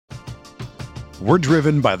We're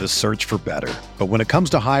driven by the search for better. But when it comes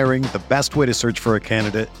to hiring, the best way to search for a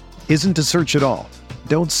candidate isn't to search at all.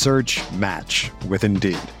 Don't search, match with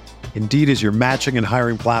Indeed. Indeed is your matching and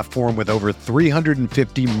hiring platform with over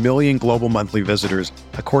 350 million global monthly visitors,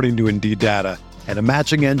 according to Indeed data, and a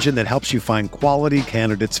matching engine that helps you find quality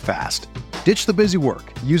candidates fast. Ditch the busy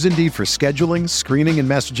work. Use Indeed for scheduling, screening, and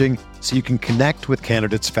messaging so you can connect with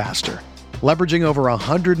candidates faster. Leveraging over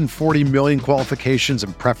 140 million qualifications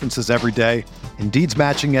and preferences every day, Indeed's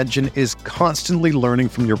matching engine is constantly learning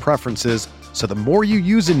from your preferences, so the more you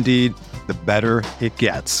use Indeed, the better it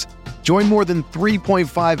gets. Join more than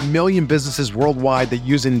 3.5 million businesses worldwide that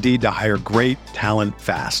use Indeed to hire great talent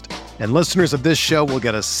fast. And listeners of this show will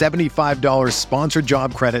get a $75 sponsored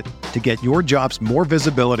job credit to get your jobs more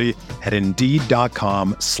visibility at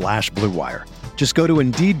Indeed.com/Blue Wire. Just go to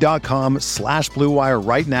Indeed.com/Blue Wire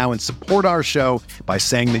right now and support our show by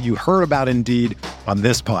saying that you heard about Indeed on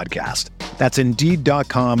this podcast. That's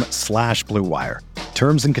Indeed.com/Blue Wire.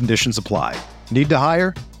 Terms and conditions apply. Need to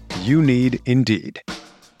hire? You need Indeed.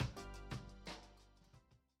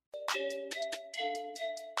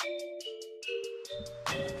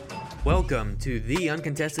 Welcome to the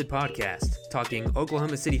Uncontested Podcast, talking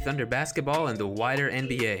Oklahoma City Thunder basketball and the wider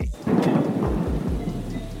NBA.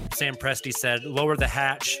 Sam Presti said, lower the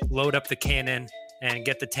hatch, load up the cannon, and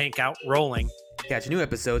get the tank out rolling. Catch new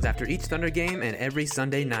episodes after each Thunder game and every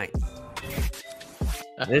Sunday night.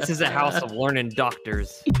 This is a house of learning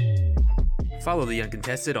doctors. Follow The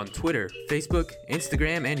Uncontested on Twitter, Facebook,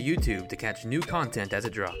 Instagram, and YouTube to catch new content as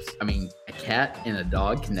it drops. I mean, a cat and a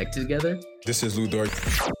dog connected together? This is Lou Dort.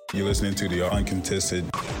 You're listening to The Uncontested.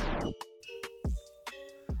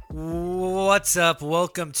 What's up?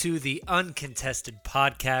 Welcome to The Uncontested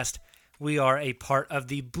Podcast. We are a part of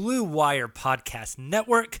the Blue Wire Podcast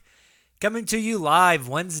Network, coming to you live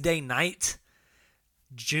Wednesday night.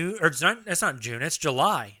 It's not June, it's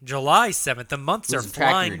July. July 7th. The months are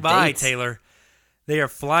flying by, dates. Taylor. They are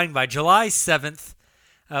flying by. July 7th,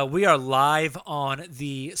 we are live on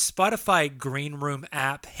the Spotify Green Room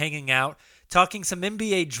app, hanging out, talking some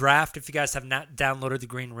NBA draft. If you guys have not downloaded the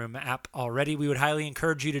Green Room app already, we would highly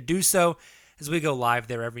encourage you to do so as we go live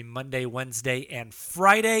there every Monday, Wednesday, and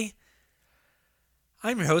Friday.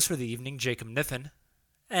 I'm your host for the evening, Jacob Niffen.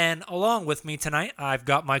 And along with me tonight, I've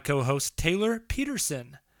got my co-host, Taylor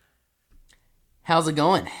Peterson. How's it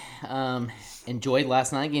going? Enjoyed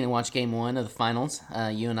last night getting to watch game one of the finals.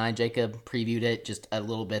 You and I, Jacob, previewed it just a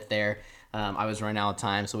little bit there. I was running out of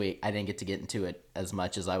time, so I didn't get to get into it as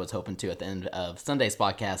much as I was hoping to at the end of Sunday's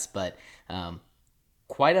podcast, but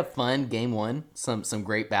quite a fun game one. Some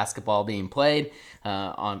great basketball being played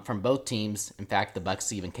from both teams. In fact, the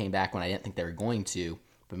Bucks even came back when I didn't think they were going to.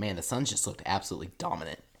 But man, the Suns just looked absolutely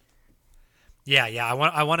dominant. Yeah.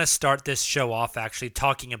 I want to start this show off actually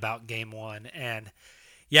talking about game one. And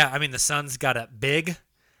yeah, I mean, the Suns got up big,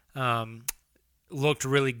 looked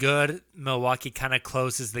really good. Milwaukee kind of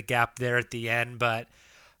closes the gap there at the end, but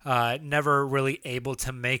never really able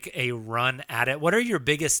to make a run at it. What are your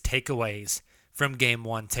biggest takeaways from game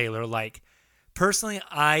one, Taylor? Like, personally,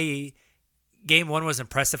 game one was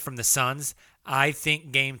impressive from the Suns. I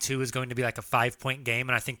think game two is going to be like a 5-point game,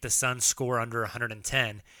 and I think the Suns score under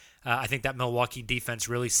 110. I think that Milwaukee defense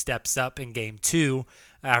really steps up in game two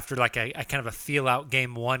after like a kind of a feel-out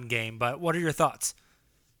game one game. But what are your thoughts?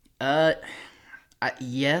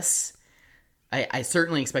 Yes. I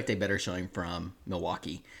certainly expect a better showing from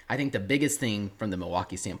Milwaukee. I think the biggest thing from the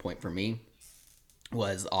Milwaukee standpoint for me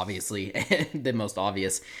was obviously the most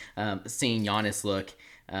obvious, seeing Giannis look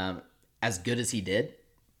as good as he did.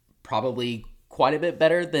 Probably quite a bit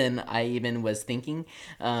better than I even was thinking.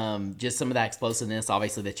 Just some of that explosiveness,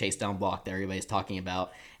 obviously the chase down block that everybody's talking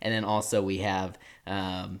about. And then also we have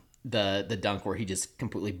the dunk where he just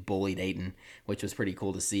completely bullied Ayton, which was pretty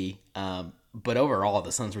cool to see. But overall,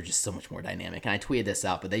 the Suns were just so much more dynamic. And I tweeted this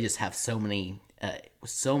out, but they just have so many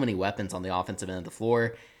weapons on the offensive end of the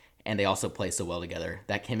floor, and they also play so well together.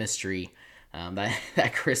 That chemistry,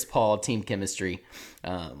 that Chris Paul team chemistry,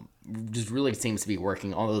 just really seems to be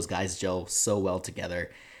working. All those guys gel so well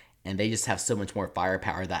together, and they just have so much more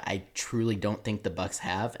firepower that I truly don't think the Bucks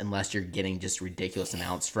have, unless you're getting just ridiculous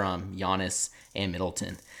amounts from Giannis and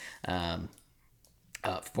Middleton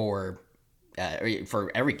for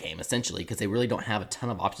every game, essentially, because they really don't have a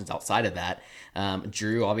ton of options outside of that.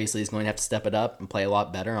 Drew obviously is going to have to step it up and play a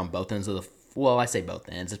lot better on both ends of the well, I say both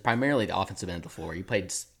ends. It's primarily the offensive end of the floor. He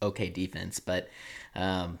played okay defense, but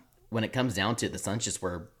when it comes down to it, the Suns just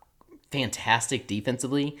were fantastic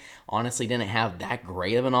defensively. Honestly, didn't have that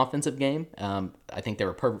great of an offensive game. I think they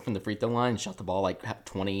were perfect from the free throw line, shot the ball like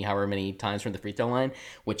 20, however many times from the free throw line,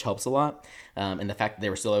 which helps a lot. And the fact that they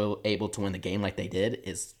were still able to win the game like they did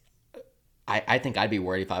is, I think I'd be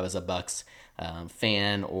worried if I was a Bucks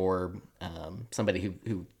fan or somebody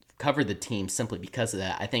who covered the team simply because of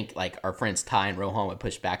that. I think like our friends Ty and Rohan would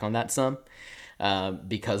push back on that some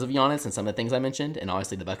because of Giannis and some of the things I mentioned. And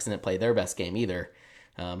obviously the Bucks didn't play their best game either.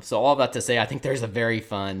 So all that to say, I think there's a very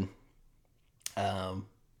fun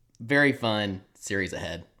series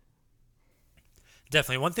ahead.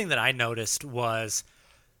 Definitely. One thing that I noticed was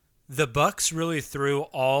the Bucks really threw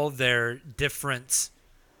all their different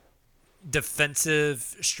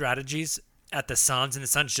defensive strategies at the Suns, and the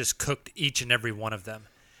Suns just cooked each and every one of them.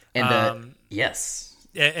 And yes,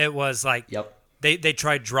 it was like yep. They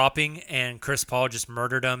tried dropping, and Chris Paul just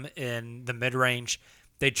murdered them in the mid-range.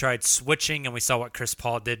 They tried switching, and we saw what Chris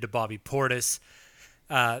Paul did to Bobby Portis.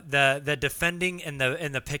 The defending in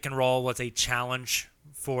the pick and roll was a challenge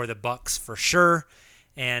for the Bucks for sure,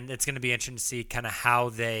 and it's going to be interesting to see kind of how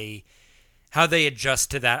they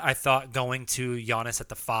adjust to that. I thought going to Giannis at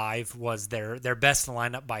the 5 was their best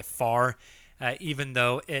lineup by far, even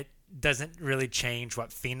though it doesn't really change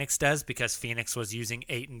what Phoenix does because Phoenix was using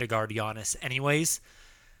Ayton to guard Giannis anyways.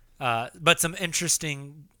 But some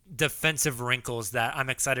interesting defensive wrinkles that I'm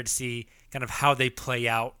excited to see kind of how they play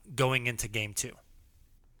out going into game 2.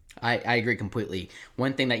 I agree completely.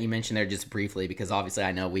 One thing that you mentioned there just briefly, because obviously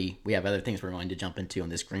I know we have other things we're going to jump into in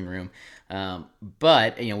this green room.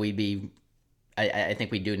 But, I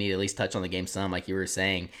think we do need to at least touch on the game some, like you were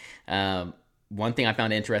saying. One thing I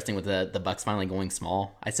found interesting with the Bucks finally going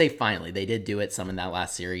small. I say finally. They did do it some in that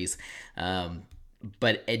last series.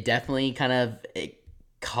 But it definitely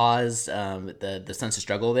caused the Suns to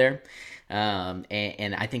struggle there.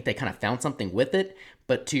 And I think they kind of found something with it.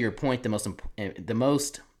 But to your point, the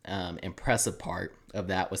most impressive part of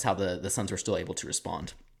that was how the Suns were still able to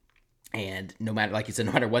respond. And no matter, like you said,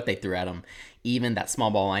 no matter what they threw at them, even that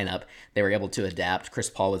small ball lineup, they were able to adapt. Chris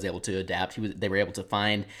Paul was able to adapt. They were able to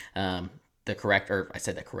find the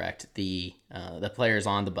players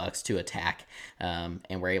on the Bucks to attack, and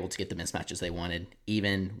were able to get the mismatches they wanted,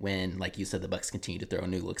 even when, like you said, the Bucks continue to throw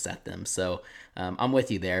new looks at them. So I'm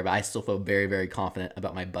with you there, but I still feel very, very confident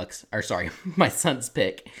about my Suns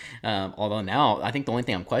pick. Although now I think the only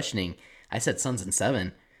thing I'm questioning, I said Suns in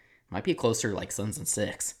 7, might be closer like Suns in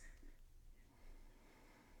 6.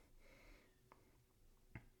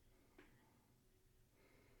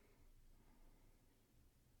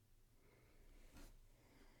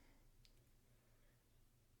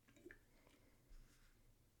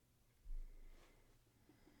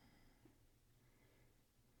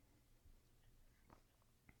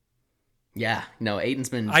 Yeah, no, Ayton's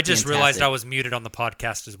been I just fantastic. realized I was muted on the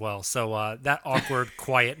podcast as well. So that awkward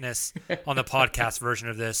quietness on the podcast version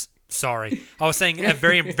of this, sorry. I was saying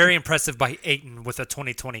very, very impressive by Ayton with a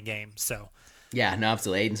 2020 game. So yeah, no,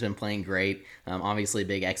 absolutely. Ayton's been playing great. Obviously a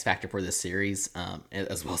big X factor for this series,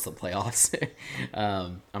 as well as the playoffs.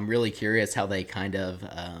 I'm really curious how they kind of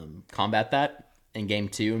combat that in game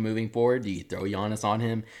 2 and moving forward. Do you throw Giannis on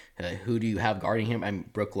him? Who do you have guarding him? I mean,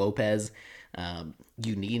 Brook Lopez.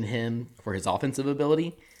 You need him for his offensive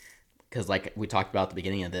ability because, like we talked about at the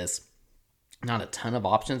beginning of this, not a ton of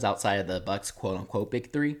options outside of the Bucks quote-unquote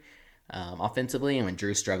big 3 offensively. And when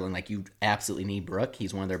Drew's struggling, like, you absolutely need Brook.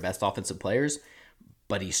 He's one of their best offensive players,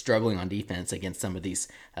 but he's struggling on defense against some of these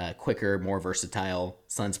quicker, more versatile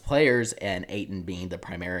Suns players, and Ayton being the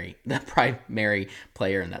primary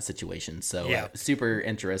player in that situation. So yeah. Super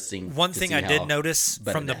interesting. One thing I did notice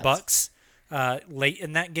from the Bucks late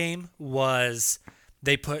in that game was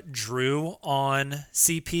they put Drew on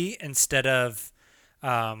CP instead of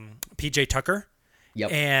PJ Tucker.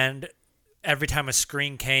 Yep. And every time a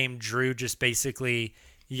screen came, Drew just basically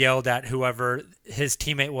yelled at whoever his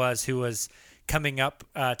teammate was who was coming up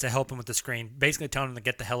to help him with the screen, basically telling him to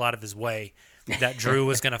get the hell out of his way, that Drew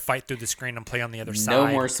was going to fight through the screen and play on the other side. No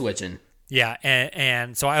more switching. Yeah,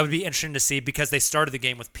 and so I would be interested to see, because they started the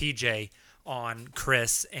game with PJ on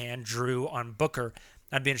Chris and Drew on Booker.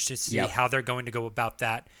 I'd be interested to see how they're going to go about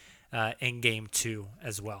that in game 2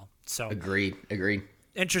 as well. So Agreed.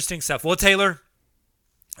 Interesting stuff. Well, Taylor,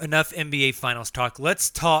 enough NBA Finals talk. Let's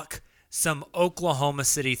talk some Oklahoma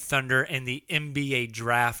City Thunder and the NBA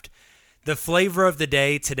draft. The flavor of the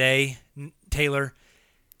day today, Taylor,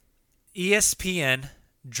 ESPN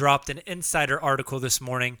dropped an insider article this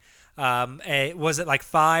morning. Was it like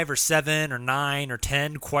 5 or 7 or 9 or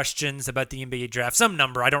 10 questions about the NBA draft? Some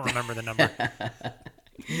number. I don't remember the number.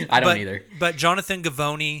 I don't either. But Jonathan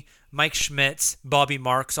Givony, Mike Schmitz, Bobby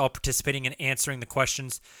Marks all participating in answering the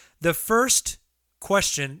questions. The first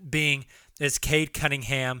question being, is Cade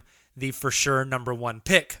Cunningham the for sure number one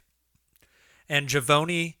pick? And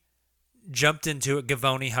Givony jumped into it.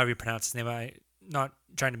 Givony, however you pronounce his name. I'm not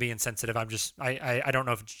trying to be insensitive. I don't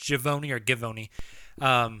know if it's Givony or Givony.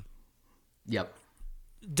 Yep.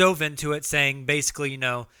 Dove into it saying basically,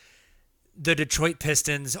 the Detroit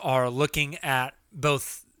Pistons are looking at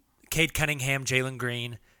both Cade Cunningham, Jalen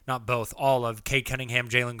Green, not both, all of Cade Cunningham,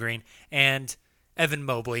 Jalen Green, and Evan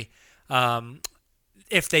Mobley.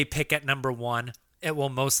 If they pick at number one, it will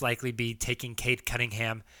most likely be taking Cade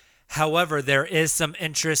Cunningham. However, there is some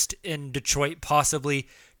interest in Detroit possibly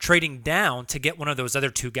trading down to get one of those other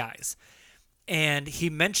two guys. And he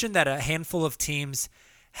mentioned that a handful of teams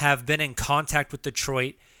have been in contact with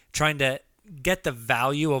Detroit trying to get the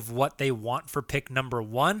value of what they want for pick number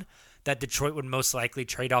one, that Detroit would most likely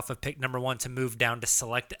trade off of pick number one to move down to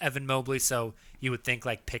select Evan Mobley. So you would think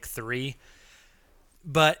like pick 3.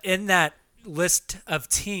 But in that list of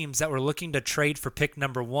teams that were looking to trade for pick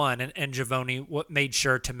number one, and Givony made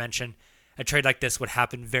sure to mention a trade like this would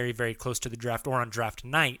happen very, very close to the draft or on draft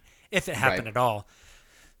night, if it happened at all.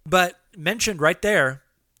 But mentioned right there,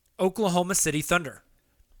 Oklahoma City Thunder.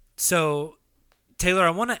 So, Taylor, I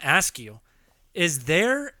want to ask you, is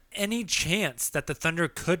there any chance that the Thunder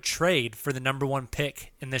could trade for the number one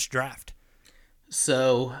pick in this draft?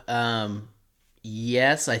 So,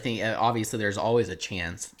 yes, I think obviously there's always a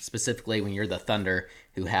chance, specifically when you're the Thunder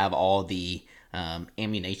who have all the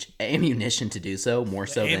ammunition to do so, more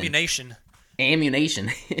so ammunition,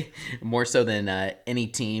 more so than any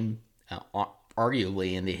team,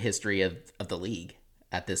 arguably in the history of the league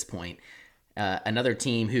at this point. Another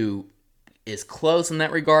team who is close in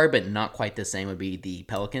that regard, but not quite the same, would be the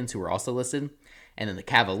Pelicans, who are also listed. And then the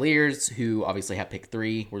Cavaliers, who obviously have pick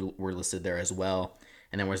 3, were listed there as well.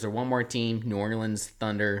 And then was there one more team? New Orleans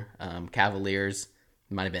Thunder, Cavaliers,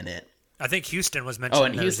 might have been it. I think Houston was mentioned. Oh,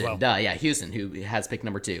 and there Houston, as well. yeah, Houston, who has pick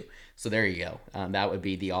number 2. So there you go. That would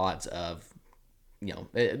be the odds of,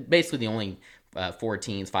 basically the only 5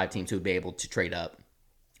 teams who would be able to trade up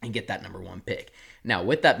and get that number 1 pick. Now,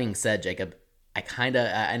 with that being said, Jacob,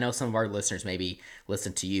 I know some of our listeners maybe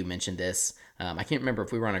listened to you mention this. I can't remember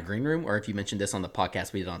if we were on a green room or if you mentioned this on the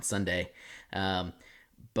podcast we did on Sunday.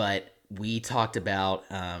 But we talked about,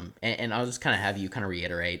 and I'll just kind of have you kind of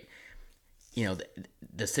reiterate,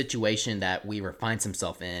 the situation that Weaver finds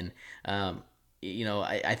himself in. I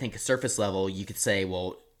think surface level, you could say,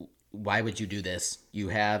 well, why would you do this? You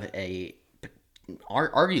have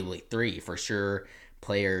arguably 3 for sure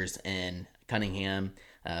players in Cunningham,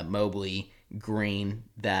 Mobley, Green,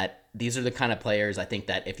 that these are the kind of players I think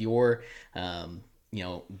that if you're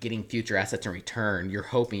getting future assets in return, you're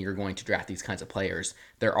hoping you're going to draft these kinds of players.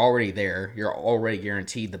 They're already there. You're already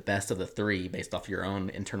guaranteed the best of the 3 based off your own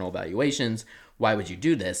internal evaluations. Why would you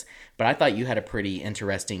do this? But I thought you had a pretty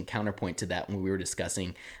interesting counterpoint to that when we were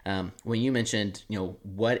discussing, when you mentioned,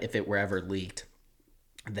 what if it were ever leaked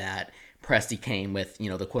that Presti came with,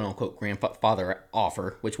 the quote-unquote grandfather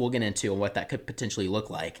offer, which we'll get into what that could potentially look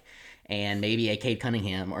like, and maybe a Cade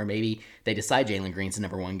Cunningham, or maybe they decide Jalen Green's the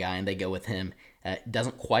number 1 guy and they go with him.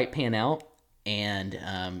 Doesn't quite pan out,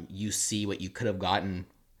 and you see what you could have gotten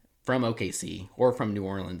from OKC or from New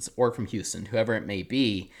Orleans or from Houston, whoever it may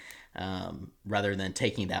be, rather than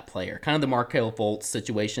taking that player. Kind of the Markelle Fultz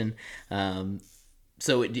situation.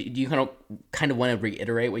 So do you kind of want to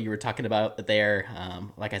reiterate what you were talking about there?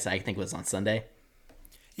 Like I said, I think it was on Sunday.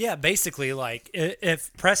 Yeah, basically, like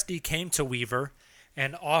if Presti came to Weaver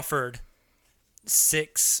and offered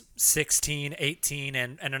 6, 16, 18,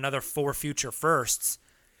 and another 4 future firsts,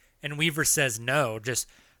 and Weaver says no, just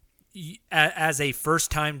as a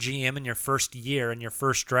first-time GM in your first year, in your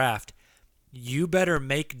first draft, you better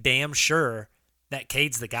make damn sure that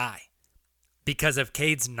Cade's the guy. Because if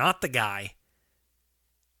Cade's not the guy,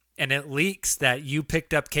 and it leaks that you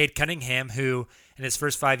picked up Cade Cunningham, who in his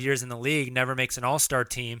first 5 years in the league never makes an all-star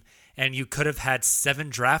team, and you could have had 7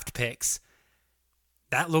 draft picks,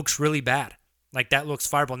 that looks really bad. Like, that looks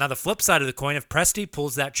fireable. Now, the flip side of the coin, if Presti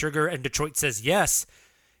pulls that trigger and Detroit says yes,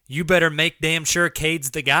 you better make damn sure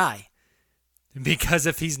Cade's the guy. Because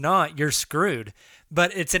if he's not, you're screwed.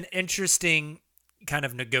 But it's an interesting kind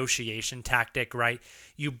of negotiation tactic, right?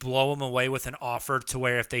 You blow them away with an offer to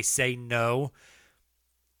where if they say no,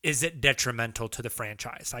 is it detrimental to the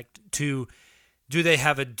franchise? Like, do they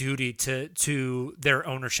have a duty to their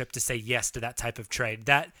ownership to say yes to that type of trade?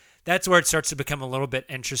 That's where it starts to become a little bit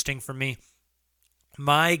interesting for me.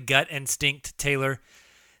 My gut instinct, Taylor,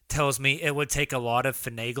 tells me it would take a lot of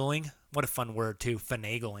finagling. What a fun word, too,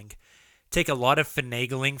 finagling. take a lot of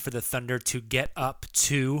finagling for the Thunder to get up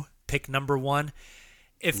to pick number 1.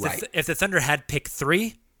 If the Thunder had pick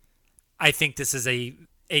 3, I think this is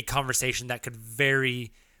a conversation that could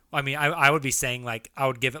I would be saying like I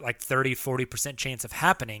would give it like 30-40% chance of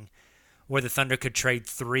happening, where the Thunder could trade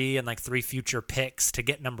 3 and like 3 future picks to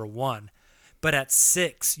get number 1. But at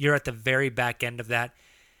 6, you're at the very back end of that.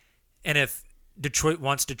 And if Detroit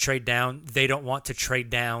wants to trade down, they don't want to trade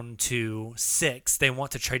down to 6. They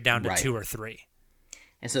want to trade down to 2 or 3.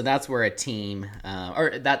 And so that's where a team,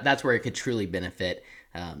 that's where it could truly benefit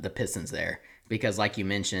the Pistons there. Because like you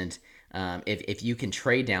mentioned, if you can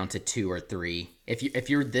trade down to 2 or 3, if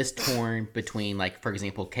you're this torn between, like, for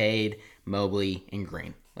example, Cade, Mobley, and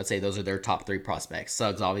Green, let's say those are their top 3 prospects.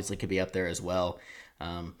 Suggs obviously could be up there as well.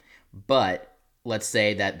 But let's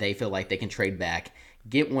say that they feel like they can trade back,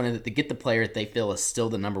 get the player that they feel is still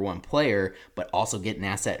the number 1 player, but also get an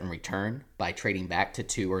asset in return by trading back to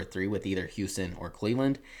 2 or 3 with either Houston or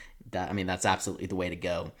Cleveland. That's absolutely the way to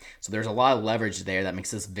go. So there's a lot of leverage there that makes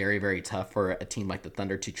this very, very tough for a team like the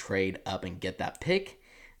Thunder to trade up and get that pick.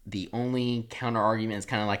 The only counter argument is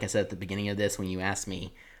kind of like I said at the beginning of this when you asked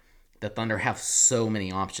me, the Thunder have so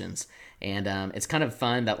many options. And it's kind of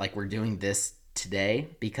fun that like we're doing this today,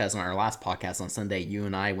 because on our last podcast on Sunday, you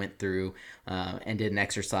and I went through and did an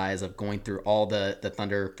exercise of going through all the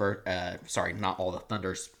Thunder, not all the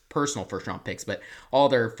Thunder's personal first round picks, but all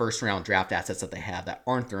their first round draft assets that they have that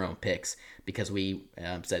aren't their own picks, because we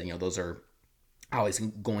said, those are always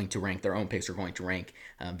going to rank, their own picks are going to rank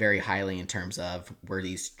very highly in terms of where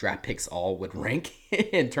these draft picks all would rank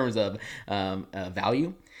in terms of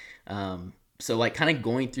value. So like kind of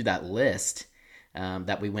going through that list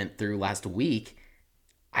that we went through last week,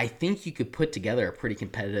 I think you could put together a pretty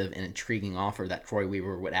competitive and intriguing offer that Troy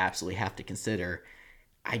Weaver would absolutely have to consider.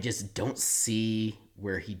 I just don't see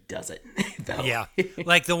where he does it, though. Yeah.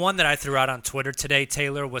 Like the one that I threw out on Twitter today,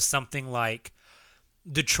 Taylor, was something like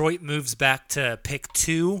Detroit moves back to pick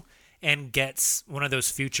 2 and gets one of those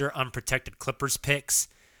future unprotected Clippers picks.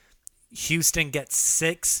 Houston gets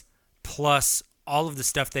 6 plus all of the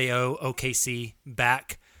stuff they owe OKC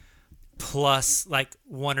back, plus like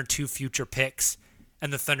 1 or 2 future picks,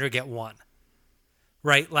 and the Thunder get 1.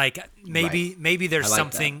 Right? Like maybe there's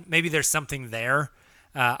something there.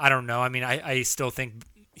 I don't know. I mean, I still think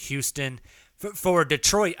Houston, for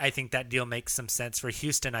Detroit, I think that deal makes some sense. For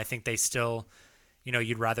Houston, I think they still,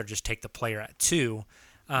 you'd rather just take the player at 2.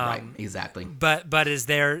 Right, exactly. But is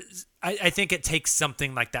there, I think it takes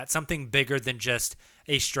something like that, something bigger than just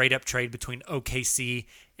a straight up trade between OKC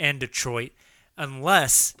and Detroit,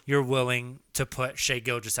 unless you're willing to put Shai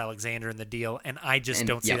Gilgeous-Alexander in the deal, and I just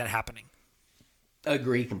don't see that happening.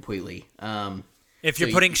 Agree completely. If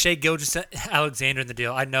you're putting Shai Gilgeous-Alexander in the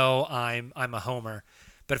deal, I know I'm a homer,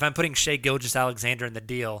 but if I'm putting Shai Gilgeous-Alexander in the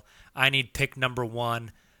deal, I need pick number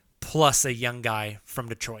 1 plus a young guy from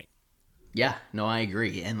Detroit. Yeah, no, I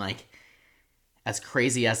agree. And like, as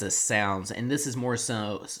crazy as this sounds, and this is more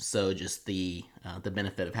so just the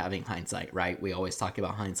benefit of having hindsight, right? We always talk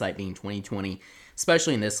about hindsight being 20/20,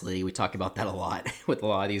 especially in this league. We talk about that a lot with a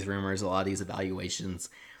lot of these rumors, a lot of these evaluations.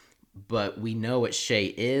 But we know what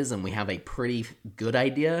Shai is, and we have a pretty good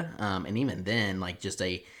idea. And even then, like just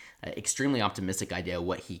a extremely optimistic idea of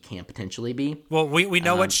what he can potentially be. Well, we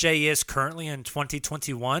know what Shai is currently in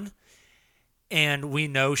 2021, and we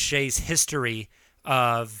know Shai's history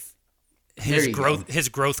of his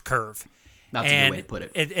growth curve. That's a good way to put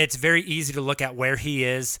it. It's very easy to look at where he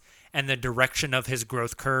is and the direction of his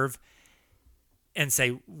growth curve and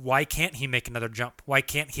say, why can't he make another jump? Why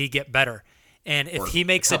can't he get better? And if he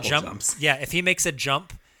makes a jump, if he makes a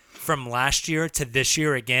jump from last year to this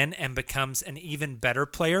year again and becomes an even better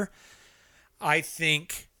player, I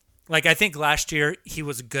think last year he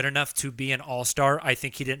was good enough to be an all-star. I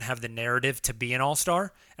think he didn't have the narrative to be an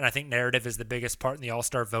all-star, and I think narrative is the biggest part in the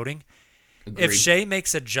all-star voting. Agreed. If Shai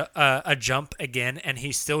makes a jump again and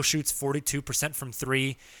he still shoots 42% from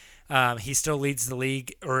 3, he still leads the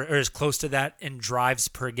league or is close to that in drives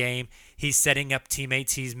per game. He's setting up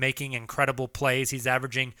teammates. He's making incredible plays. He's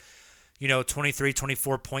averaging, 23,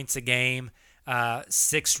 24 points a game,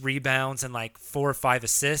 6 rebounds and like 4 or 5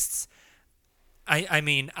 assists. I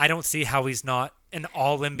mean, I don't see how he's not an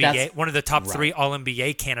All-NBA, one of the top 3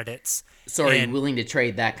 All-NBA candidates. So are you willing to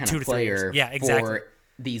trade that kind of player for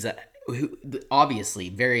these who obviously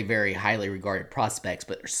very, very highly regarded prospects,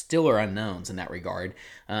 but still are unknowns in that regard,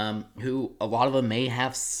 who a lot of them may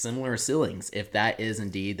have similar ceilings if that is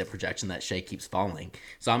indeed the projection that Shai keeps falling.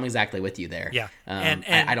 So I'm exactly with you there. Yeah. And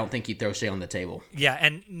I don't think you throw Shai on the table. Yeah,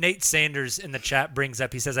 and Nate Sanders in the chat brings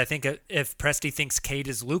up, he says, I think if Presti thinks Cade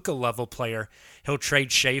is Luka level player, he'll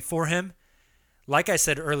trade Shai for him. Like I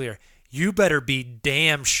said earlier, you better be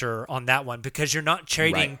damn sure on that one, because you're not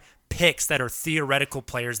trading Right. picks that are theoretical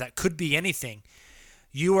players that could be anything.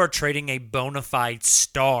 You are trading a bona fide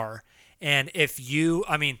star. And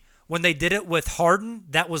when they did it with Harden,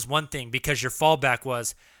 that was one thing, because your fallback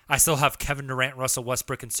was, I still have Kevin Durant, Russell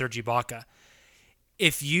Westbrook, and Serge Ibaka.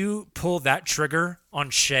 If you pull that trigger on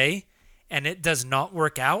Shea and it does not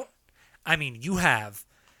work out, how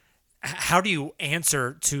do you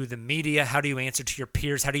answer to the media? How do you answer to your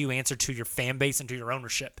peers? How do you answer to your fan base and to your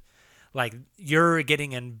ownership? Like, you're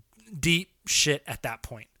getting in deep shit at that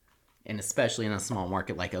point. And especially in a small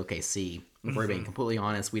market like OKC, if we're being completely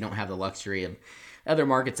honest, we don't have the luxury of other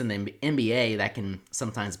markets in the NBA that can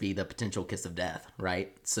sometimes be the potential kiss of death,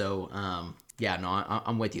 right? So,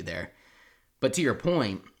 I'm with you there. But to your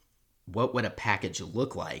point, what would a package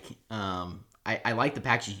look like? I like the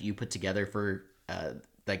package you put together for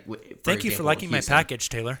Thank you for liking my package,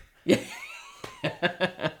 Taylor.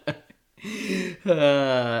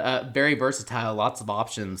 Very versatile, lots of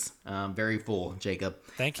options, very full, Jacob.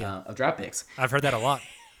 Thank you. Of draft picks. I've heard that a lot.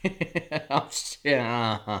 Oh, shit.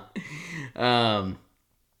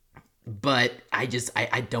 But I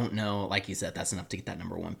don't know. Like you said, that's enough to get that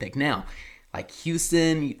number one pick. Now, like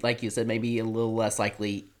Houston, like you said, maybe a little less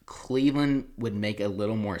likely. Cleveland would make a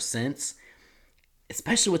little more sense,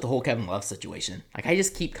 especially with the whole Kevin Love situation. Like, I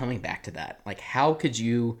just keep coming back to that. Like, how could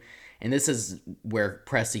you, and this is where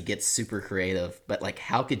Presti gets super creative, but like,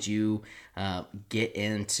 how could you how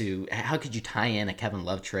could you tie in a Kevin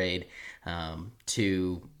Love trade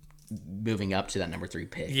to moving up to that number 3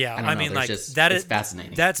 pick? Yeah, it's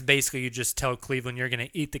fascinating. That's basically, you just tell Cleveland you're going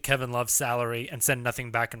to eat the Kevin Love salary and send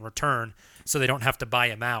nothing back in return, so they don't have to buy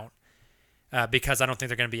him out, because I don't think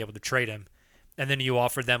they're going to be able to trade him. And then you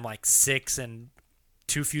offer them like 6 and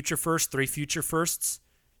 2 future firsts, 3 future firsts,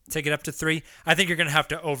 take it up to 3. I think you're going to have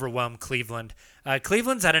to overwhelm Cleveland.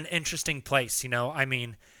 Cleveland's at an interesting place.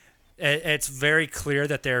 It's very clear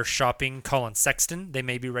that they're shopping Colin Sexton. They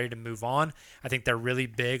may be ready to move on. I think they're really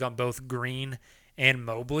big on both Green and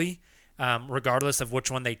Mobley. Regardless of which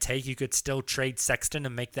one they take, you could still trade Sexton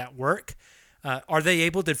and make that work. Are they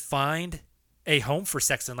able to find a home for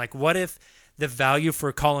Sexton? Like, what if the value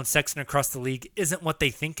for Colin Sexton across the league isn't what they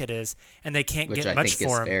think it is, and they can't get much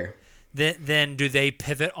for him? Fair. Then do they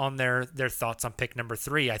pivot on their thoughts on pick number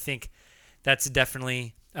 3? I think that's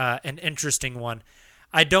definitely an interesting one.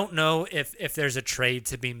 I don't know if there's a trade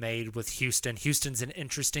to be made with Houston. Houston's an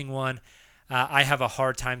interesting one. I have a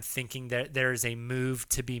hard time thinking that there is a move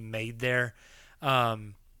to be made there. I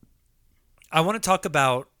want to talk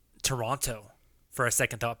about Toronto for a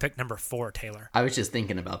second thought. Pick number 4, Taylor. I was just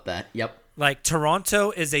thinking about that. Yep. Like,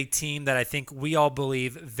 Toronto is a team that I think we all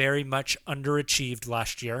believe very much underachieved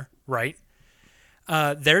last year, right?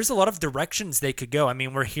 There's a lot of directions they could go. I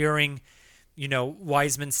mean, we're hearing,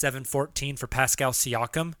 Wiseman 7-14 for Pascal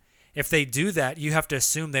Siakam. If they do that, you have to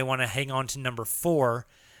assume they want to hang on to number 4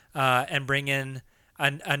 and bring in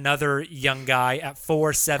another young guy at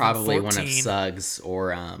 4, 7, Probably 14. one of Suggs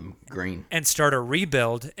or Green. And start a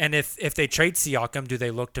rebuild. And if they trade Siakam, do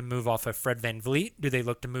they look to move off of Fred VanVleet? Do they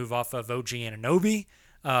look to move off of OG Anunoby?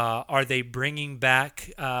 Are they bringing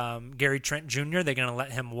back Gary Trent Jr.? Are they going to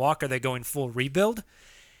let him walk? Are they going full rebuild?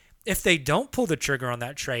 If they don't pull the trigger on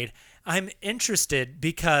that trade, I'm interested,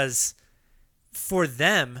 because for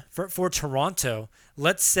them, for Toronto,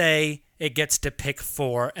 let's say it gets to pick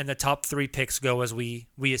 4 and the top 3 picks go as we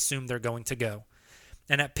assume they're going to go.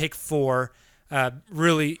 And at pick 4,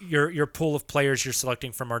 really your pool of players you're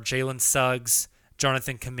selecting from are Jalen Suggs,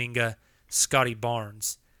 Jonathan Kuminga, Scotty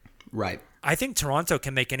Barnes. Right. I think Toronto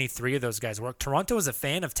can make any 3 of those guys work. Toronto is a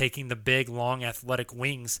fan of taking the big, long, athletic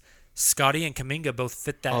wings. Scotty and Kuminga both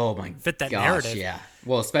fit that narrative. Yeah.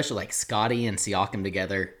 Well, especially like Scotty and Siakam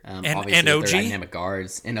together. Obviously and OG, they're dynamic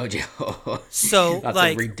guards, and OG. So that's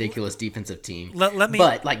a ridiculous defensive team. But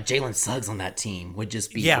like Jalen Suggs on that team would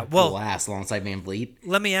just be a blast alongside VanVleet.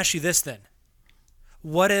 Let me ask you this then: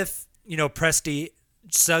 what if Presti,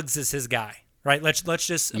 Suggs is his guy, right? Let's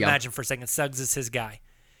just imagine for a second Suggs is his guy.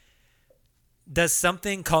 Does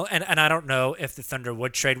something call, and I don't know if the Thunder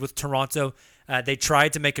would trade with Toronto. They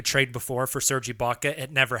tried to make a trade before for Serge Ibaka. It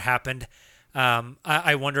never happened.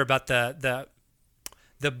 I wonder about the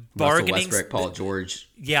bargaining. Westbrook, Paul George.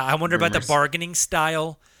 Yeah, I wonder rumors. about the bargaining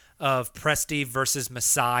style of Presti versus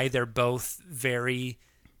Masai. They're both very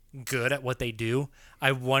good at what they do.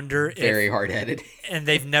 I wonder very hard-headed. And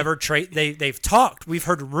they've never they've talked. We've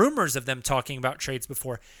heard rumors of them talking about trades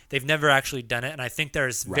before. They've never actually done it, and I think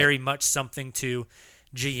there's very much something to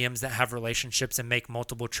GMs that have relationships and make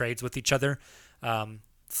multiple trades with each other.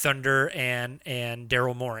 Thunder and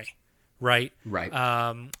Daryl Morey, right? Right.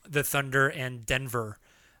 The Thunder and Denver.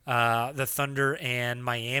 the Thunder and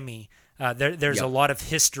Miami. There's Yep. a lot of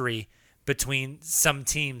history between some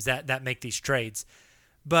teams that make these trades.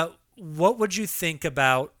 But what would you think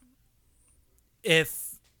about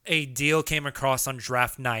if a deal came across on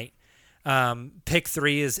draft night? Pick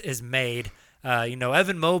 3 is made.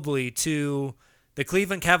 Evan Mobley to the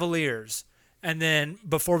Cleveland Cavaliers. And then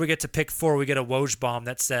before we get to pick 4, we get a Woj bomb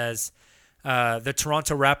that says the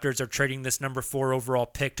Toronto Raptors are trading this number 4 overall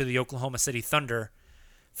pick to the Oklahoma City Thunder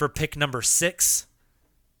for pick number 6,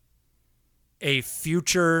 a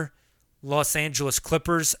future Los Angeles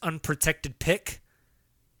Clippers unprotected pick,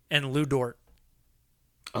 and Lou Dort.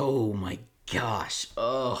 Oh my gosh.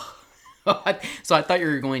 Oh. So I thought you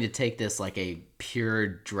were going to take this like a pure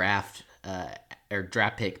draft or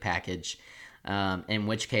draft pick package. In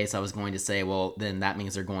which case I was going to say, well, then that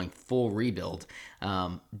means they're going full rebuild,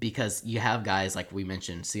 because you have guys like we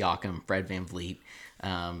mentioned, Siakam, Fred VanVleet,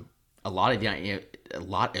 a lot of young,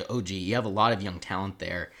 OG. You have a lot of young talent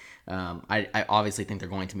there. I obviously think they're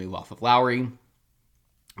going to move off of Lowry,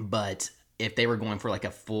 but if they were going for like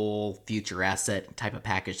a full future asset type of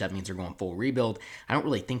package, that means they're going full rebuild. I don't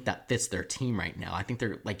really think that fits their team right now. I think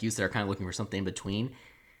they're, like you said, are kind of looking for something in between.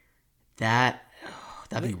 That'd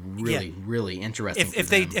be really, really interesting.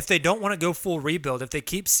 If they don't want to go full rebuild, if they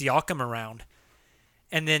keep Siakam around,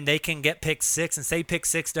 and then they can get pick 6, and say pick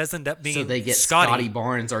 6 does end up being so they get Scotty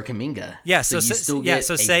Barnes or Kuminga. Yeah, so you still get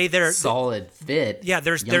say they're solid fit. Yeah,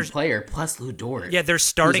 there's player plus Lou Dort. Yeah, their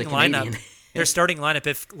starting who's a Canadian. lineup. Their starting lineup,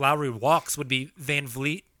 if Lowry walks, would be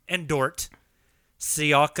VanVleet and Dort,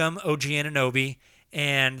 Siakam, OG Anunoby,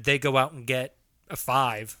 and they go out and get a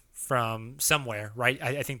 5 from somewhere, right?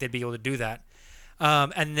 I think they'd be able to do that.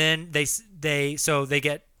 And then they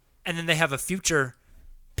have a future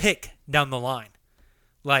pick down the line.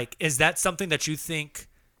 Like, is that something that you think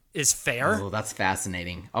is fair? Oh, that's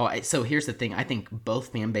fascinating. So here's the thing. I think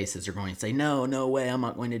both fan bases are going to say, no way, I'm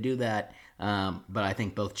not going to do that. But I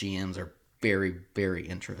think both GMs are very, very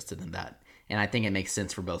interested in that. And I think it makes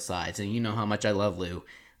sense for both sides. And you know how much I love Lou.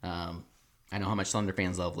 I know how much Thunder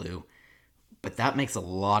fans love Lou. But that makes a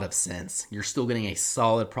lot of sense. You're still getting a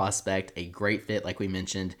solid prospect, a great fit, like we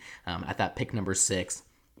mentioned, at that pick number 6.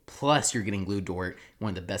 Plus, you're getting Lou Dort, one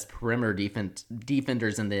of the best perimeter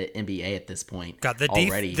defenders in the NBA at this point. God,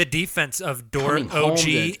 the defense of Dort, Coming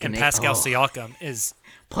OG, and Pascal Siakam is...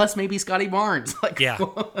 Plus, maybe Scotty Barnes. Yeah.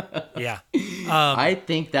 I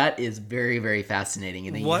think that is very, very fascinating.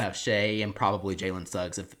 And then you have Shea and probably Jalen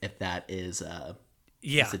Suggs if that is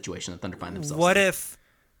the situation that Thunder find themselves in.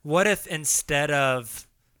 What if instead of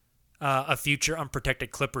a future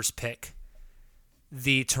unprotected Clippers pick,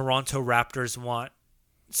 the Toronto Raptors want...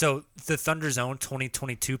 So the Thunder's own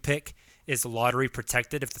 2022 pick is lottery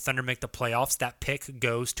protected. If the Thunder make the playoffs, that pick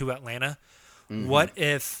goes to Atlanta. Mm-hmm. What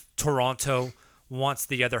if Toronto wants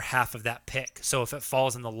the other half of that pick? So if it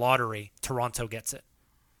falls in the lottery, Toronto gets it.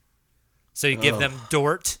 So you give them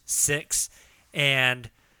Dort 6 and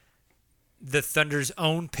the Thunder's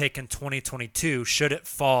own pick in 2022, should it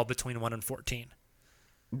fall between 1 and 14.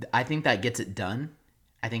 I think that gets it done.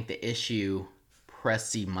 I think the issue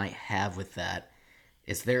Presti might have with that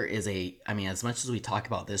is as much as we talk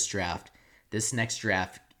about this draft, this next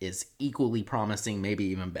draft is equally promising, maybe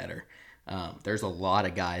even better. There's a lot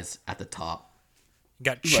of guys at the top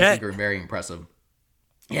got who I think are very impressive.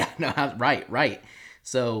 Yeah, no, right.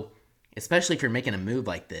 So, especially if you're making a move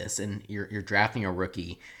like this and you're drafting a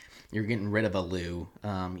rookie, you're getting rid of a Lou,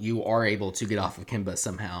 you are able to get off of Kemba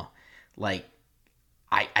somehow. Like,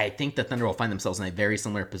 I think the Thunder will find themselves in a very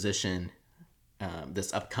similar position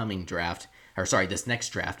this next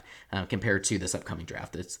draft compared to this upcoming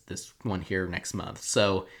draft. It's this one here next month.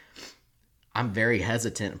 So I'm very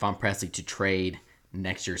hesitant if I'm Presti to trade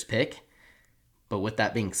next year's pick. But with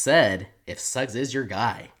that being said, if Suggs is your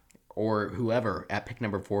guy or whoever at pick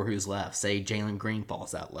number 4 who's left, say Jalen Green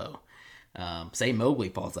falls that low, say Mobley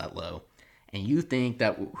falls that low, and you think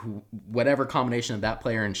that whatever combination of that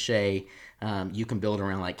player and Shea, you can build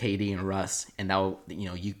around like KD and Russ, and now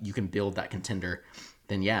you can build that contender,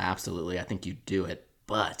 then yeah, absolutely, I think you do it.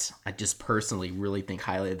 But I just personally really think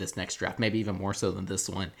highly of this next draft, maybe even more so than this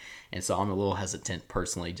one, and so I'm a little hesitant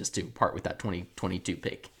personally just to part with that 2022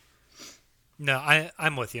 pick. No,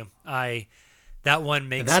 I'm with you. That one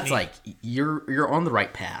makes that's me... like you're on the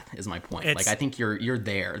right path is my point. Like I think you're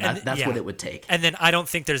there. That's what it would take. And then I don't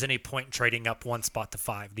think there's any point in trading up one spot to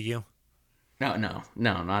 5. Do you? No,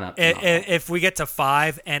 not up. If we get to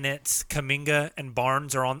 5 and it's Kuminga and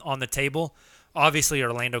Barnes are on the table, obviously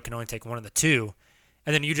Orlando can only take one of the two,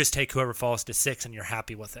 and then you just take whoever falls to 6 and you're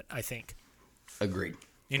happy with it. I think. Agreed.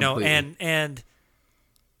 You know, and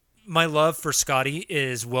my love for Scotty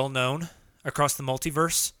is well known. across the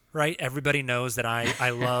multiverse, right? Everybody knows that I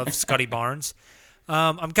love Scotty Barnes.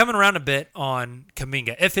 I'm coming around a bit on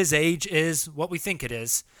Kuminga. If his age is what we think it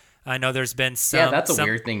is, I know there's been that's a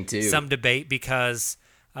weird thing too. Some debate because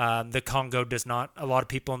the Congo does not. A lot of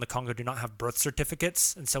people in the Congo do not have birth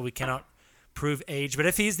certificates, and so we cannot prove age. But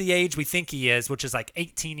if he's the age we think he is, which is like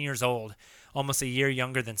 18 years old, almost a year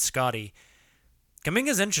younger than Scotty,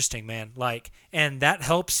 Kuminga's interesting, man. And that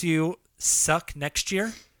helps you suck next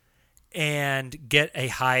year and get a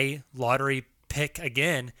high lottery pick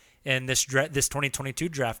again in this 2022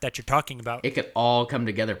 draft that you're talking about. It could all come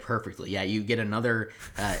together perfectly. Yeah, you get another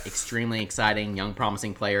extremely exciting, young,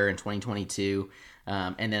 promising player in 2022.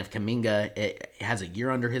 And then if Kuminga has a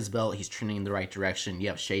year under his belt, he's trending in the right direction. You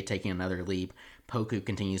have Shea taking another leap. Poku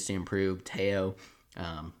continues to improve. Teo,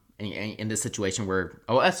 in this situation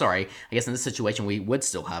I guess in this situation we would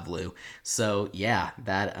still have Lou. So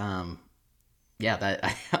that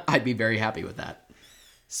I'd be very happy with that.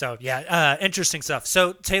 So, interesting stuff.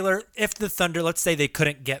 So, Taylor, if the Thunder, let's say they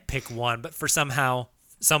couldn't get pick 1, but for some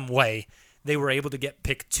way, they were able to get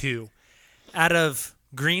pick 2. Out of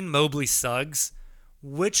Green, Mobley, Suggs,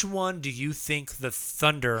 which one do you think the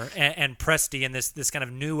Thunder and Presti and this kind of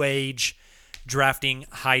new age drafting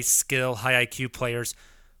high skill, high IQ players,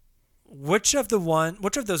 which of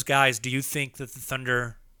those guys do you think that the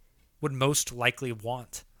Thunder would most likely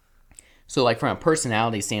want? So, from a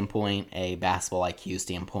personality standpoint, a basketball IQ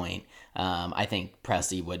standpoint, I think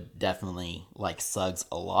Presti would definitely like Suggs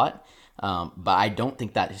a lot. But I don't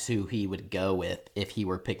think that is who he would go with if he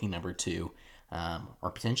were picking number 2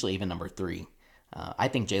 or potentially even number 3. I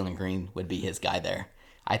think Jalen Green would be his guy there.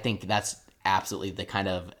 I think that's absolutely the kind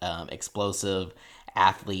of explosive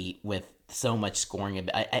athlete with so much scoring.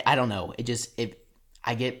 I don't know.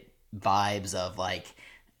 I get vibes of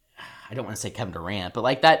I don't want to say Kevin Durant,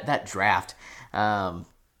 but that draft, or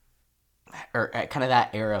kind of that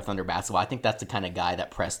era of Thunder basketball. I think that's the kind of guy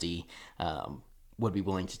that Presti would be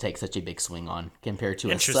willing to take such a big swing on compared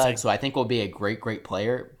to a Suggs. So I think will be a great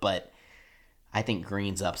player, but I think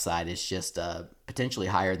Green's upside is just potentially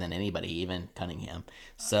higher than anybody, even Cunningham.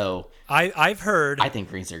 So I think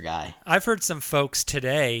Green's their guy. I've heard some folks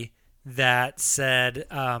today that said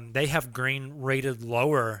they have Green rated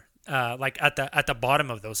lower. At the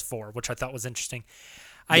bottom of those 4, which I thought was interesting.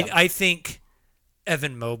 I think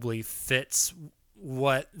Evan Mobley fits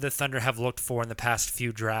what the Thunder have looked for in the past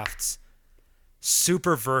few drafts.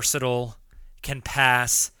 Super versatile, can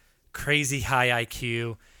pass, crazy high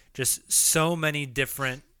IQ, just so many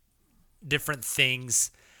different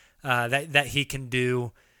things that he can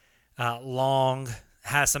do. Long,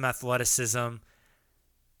 has some athleticism.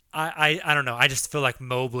 I don't know. I just feel like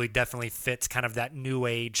Mobley definitely fits kind of that new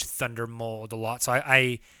age Thunder mold a lot. So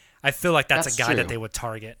I feel like that's a guy that they would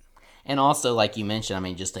target. And also, like you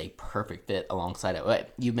mentioned, just a perfect fit alongside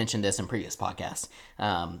it. You mentioned this in previous podcasts,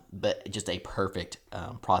 but just a perfect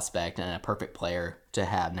prospect and a perfect player to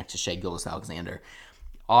have next to Shai Gilgeous-Alexander.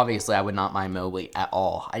 Obviously, I would not mind Mobley at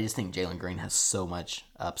all. I just think Jalen Green has so much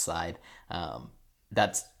upside.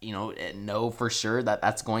 That's, know for sure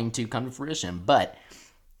that's going to come to fruition, but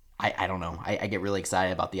I don't know. I get really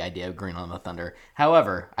excited about the idea of Green on the Thunder.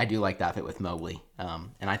 However, I do like that fit with Mobley.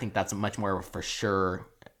 And I think that's much more of a for sure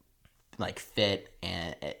fit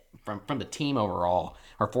and from the team overall,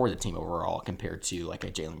 or for the team overall, compared to a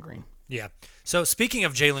Jalen Green. Yeah. So speaking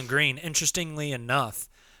of Jalen Green, interestingly enough,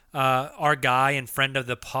 our guy and friend of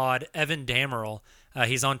the pod, Evan Dammerel,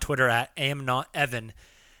 he's on Twitter at amnotevan.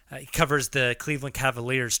 He covers the Cleveland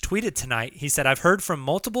Cavaliers, tweeted tonight. He said, "I've heard from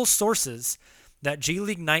multiple sources that G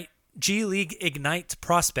League Ignite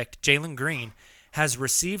prospect Jalen Green has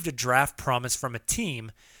received a draft promise from a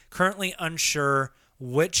team, currently unsure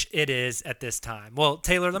which it is at this time." Well,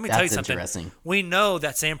 Taylor, let me tell you something. Interesting. We know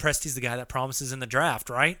that Sam Presti's the guy that promises in the draft,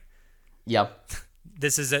 right? Yep.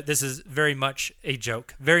 This is very much a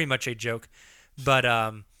joke. Very much a joke. But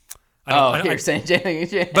you're saying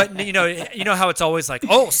Jalen. But you know how it's always like,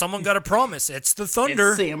 oh, someone got a promise. It's the Thunder.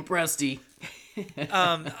 It's Sam Presti.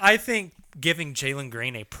 I think giving Jalen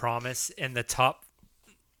Green a promise in the top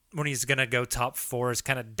when he's gonna go top 4 is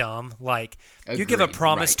kind of dumb. You give a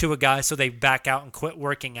promise to a guy so they back out and quit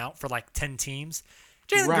working out for 10 teams.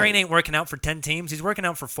 Jalen Green ain't working out for 10 teams. He's working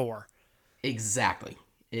out for 4. Exactly.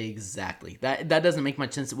 That doesn't make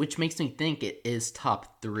much sense, which makes me think it is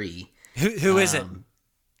top 3. Who is it?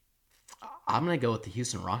 I'm going to go with the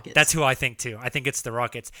Houston Rockets. That's who I think, too. I think it's the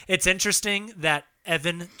Rockets. It's interesting that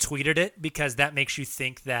Evan tweeted it because that makes you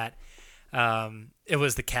think that it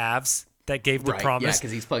was the Cavs that gave the promise. Yeah,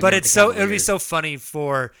 because he's plugged but in it would be so funny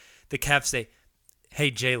for the Cavs to say,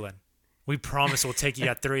 "Hey, Jalen, We promise we'll take you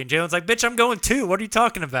at 3. And Jalen's like, bitch, I'm going 2. What are you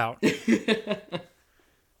talking about?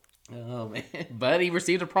 Oh man, but he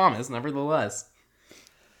received a promise nevertheless.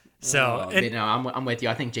 So, But no, I'm with you.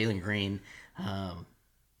 I think Jalen Green.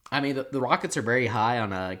 I mean, the Rockets are very high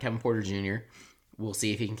on Kevin Porter Jr. We'll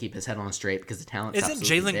see if he can keep his head on straight because the talent isn't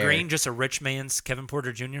absolutely Jalen there. Green just a rich man's Kevin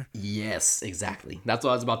Porter Jr.? Yes, exactly. That's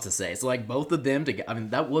what I was about to say. So like both of them together, I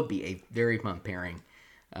mean, that would be a very fun pairing.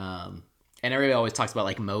 And everybody always talks about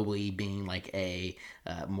like Mobley being like a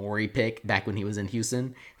Morey pick back when he was in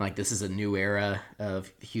Houston. Like this is a new era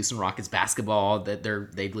of Houston Rockets basketball that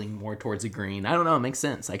they lean more towards the green. I don't know. It makes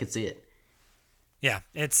sense. I could see it. Yeah,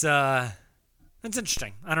 it's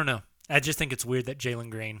interesting. I don't know. I just think it's weird that Jalen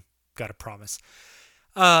Green got a promise.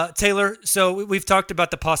 Taylor, so we've talked about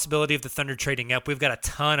the possibility of the Thunder trading up. We've got a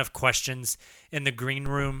ton of questions in the green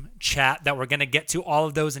room chat that we're going to get to all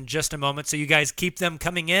of those in just a moment. So you guys keep them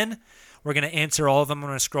coming in. We're going to answer all of them. I'm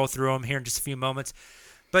going to scroll through them here in just a few moments.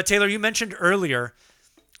 But Taylor, you mentioned earlier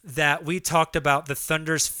that we talked about the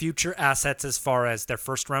Thunder's future assets as far as their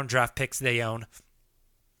first-round draft picks they own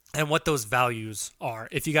and what those values are.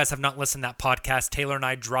 If you guys have not listened to that podcast, Taylor and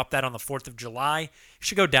I dropped that on the 4th of July. You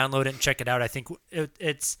should go download it and check it out. I think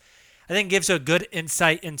it gives a good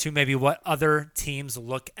insight into maybe what other teams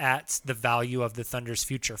look at the value of the Thunder's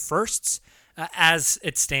future firsts as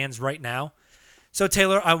it stands right now. So,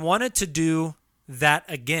 Taylor, I wanted to do that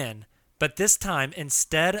again, but this time,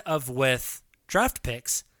 instead of with draft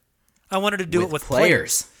picks, I wanted to do it with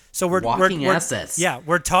players. So we're assets. Yeah,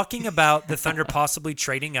 we're talking about the Thunder possibly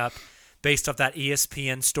trading up based off that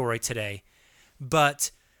ESPN story today.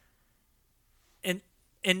 But in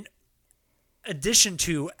addition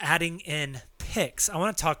to adding in picks, I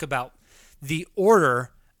want to talk about the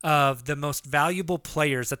order of the most valuable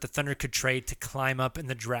players that the Thunder could trade to climb up in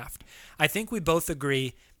the draft. I think we both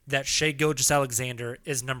agree that Shai Gilgeous-Alexander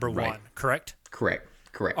is number one, correct? Correct.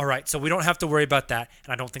 All right, so we don't have to worry about that,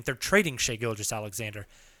 and I don't think they're trading Shai Gilgeous-Alexander.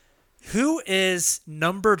 Who is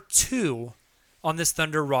number 2 on this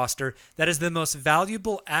Thunder roster that is the most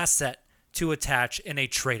valuable asset to attach in a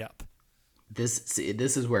trade-up? This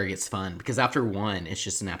is where it gets fun because after 1, it's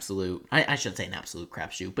just an absolute. I shouldn't say an absolute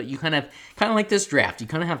crapshoot, but you kind of like this draft. You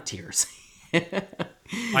kind of have tiers.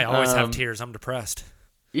 I always have tears. I'm depressed.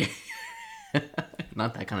 Yeah,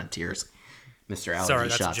 not that kind of tears, Mr. Allergy Sorry,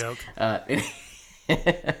 that's Shots. a joke.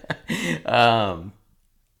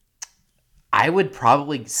 I would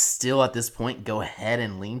probably still at this point go ahead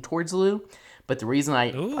and lean towards Lou. But the reason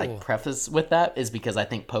I preface with that is because I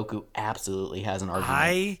think Poku absolutely has an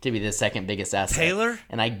argument to be the second biggest asset. Taylor?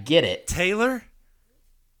 And I get it. Taylor?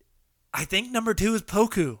 I think number 2 is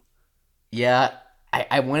Poku. Yeah,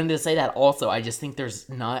 I wanted to say that also. I just think there's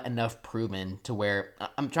not enough proven to where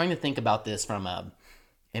I'm trying to think about this from a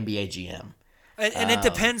NBA GM. And it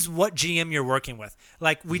depends what GM you're working with.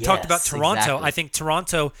 Like we talked about Toronto. Exactly. I think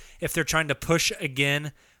Toronto, if they're trying to push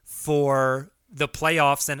again for the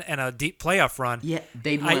playoffs and a deep playoff run,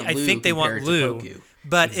 I think they want Lou.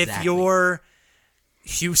 But if you're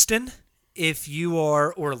Houston, if you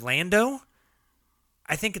are Orlando,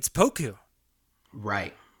 I think it's Poku.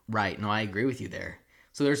 Right. No, I agree with you there.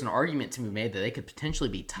 So there's an argument to be made that they could potentially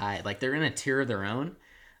be tied. Like they're in a tier of their own.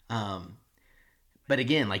 But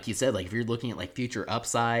again, like you said, like if you're looking at like future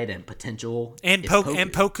upside and potential, and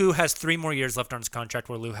Poku has 3 more years left on his contract,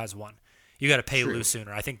 where Lou has 1. You got to pay Lou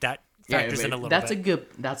sooner. I think that factors in a little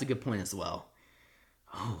bit. That's a good point as well.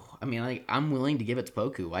 Oh, I mean, I'm willing to give it to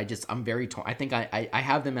Poku. I'm very torn. I think I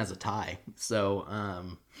have them as a tie. So,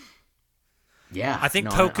 yeah. I think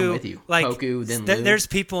Poku. I'm with you. Like Poku, then Lou. There's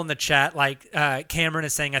people in the chat like Cameron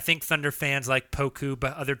is saying, I think Thunder fans like Poku,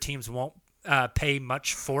 but other teams won't pay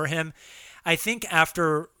much for him. I think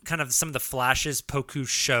after kind of some of the flashes Poku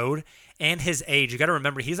showed and his age, you got to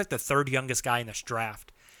remember he's like the 3rd youngest guy in this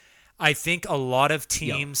draft. I think a lot of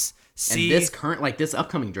teams see and this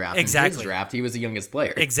upcoming draft. Exactly. In his draft, he was the youngest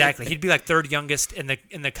player. Exactly. He'd be like 3rd youngest in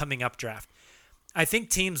the coming up draft. I think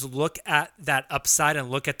teams look at that upside and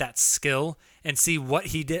look at that skill and see what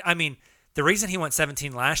he did. I mean, the reason he went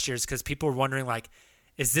 17 last year is because people were wondering, like,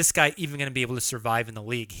 is this guy even going to be able to survive in the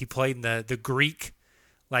league? He played in the Greek,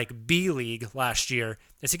 like, B League last year.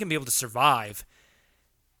 Is he going to be able to survive?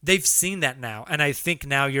 They've seen that now, and I think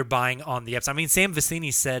now you're buying on the upside. I mean, Sam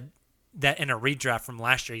Vecini said that in a redraft from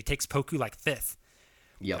last year, he takes Poku like 5th.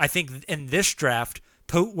 Yep. I think in this draft,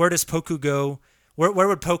 where does Poku go? Where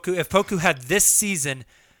would Poku, if Poku had this season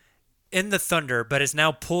in the Thunder, but is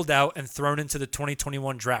now pulled out and thrown into the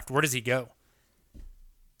 2021 draft, where does he go?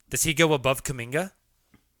 Does he go above Kuminga?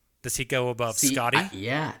 Does he go above Scotty?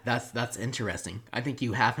 Yeah, that's interesting. I think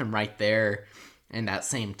you have him right there in that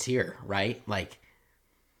same tier, right? Like,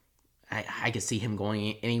 I could see him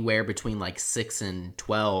going anywhere between like 6 and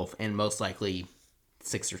 12, and most likely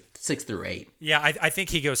 6 through 8. Yeah, I think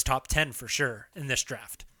he goes top 10 for sure in this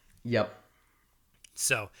draft. Yep.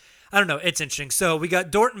 So, I don't know. It's interesting. So, we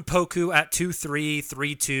got Dort and Poku at 2-3,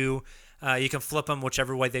 3-2. You can flip them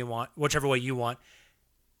whichever way you want.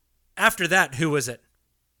 After that, who is it?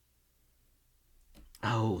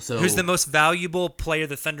 Oh, so who's the most valuable player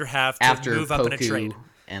the Thunder have to move up in a trade?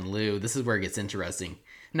 And Lou, this is where it gets interesting.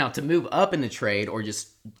 Now, to move up in a trade or just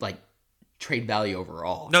like trade value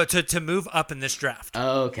overall? No, to move up in this draft.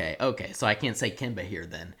 Okay. So I can't say Kemba here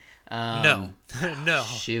then. No.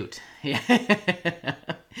 Shoot. Yeah.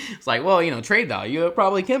 It's like, well, trade value,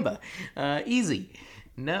 probably Kemba. Easy.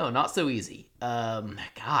 No, not so easy.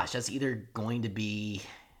 Gosh, that's either going to be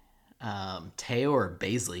Teo or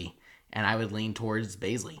Bazley, and I would lean towards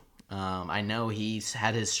Bazley. I know he's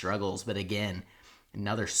had his struggles, but again,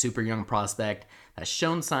 another super young prospect that's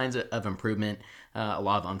shown signs of improvement, a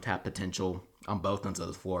lot of untapped potential on both ends of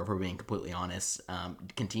the floor, if we're being completely honest.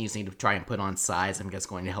 Continues to try and put on size. I think that's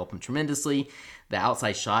going to help him tremendously. The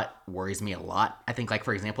outside shot worries me a lot. I think, like,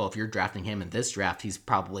 for example, if you're drafting him in this draft, he's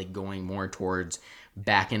probably going more towards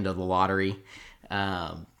back end of the lottery.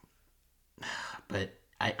 But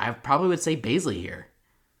I probably would say Bazley here.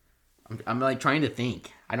 I'm like trying to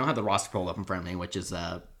think. I don't have the roster pulled up in front of me, which is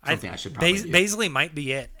something I should probably do. Bazley might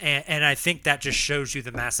be it, and I think that just shows you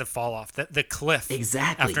the massive fall off, the cliff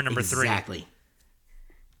after number 3. Exactly.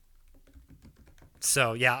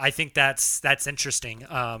 So yeah, I think that's interesting.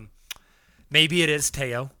 Maybe it is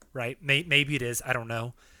Teo, right? Maybe it is. I don't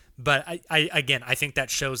know, but I think that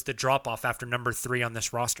shows the drop off after number 3 on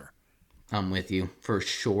this roster. I'm with you for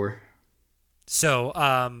sure. So,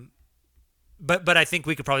 but I think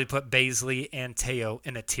we could probably put Bazley and Teo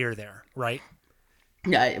in a tier there, right?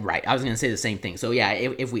 Yeah, right. I was going to say the same thing. So yeah,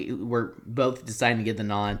 if we were both deciding to give the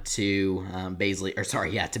nod to Bazley,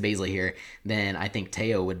 to Bazley here, then I think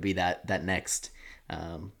Teo would be that next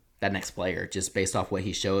player, just based off what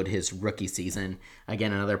he showed his rookie season.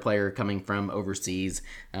 Again, another player coming from overseas,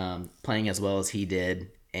 playing as well as he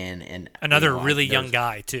did, and another really young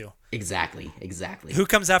guy too. Exactly. Who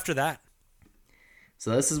comes after that?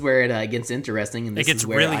 So this is where it gets interesting, and this is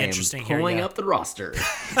where really I am interesting pulling here, up the roster.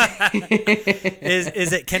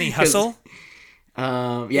 Is it Kenny Hustle?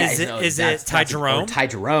 Is it Ty Jerome? Ty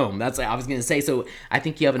Jerome. That's what I was going to say. So I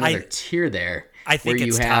think you have another tier there. I think where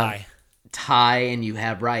it's you have Ty. Ty, and you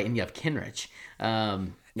have and you have Kenrich.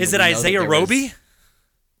 Is it Isaiah Roby?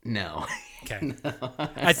 No. Okay. No.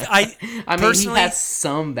 I mean, he has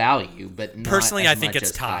some value, but not personally, as I think much it's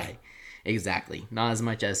as Ty. Exactly. Not as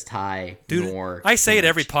much as Ty, dude, nor I say Kenrich. it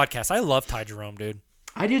every podcast. I love Ty Jerome, dude.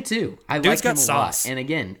 I do too. Dude's like got him a sauce. lot. And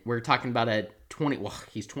again, we're talking about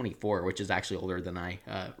he's 24, which is actually older than I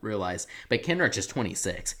realized. But Kenrich is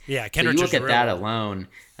 26. Yeah, Kenrich so you look is at that real. alone.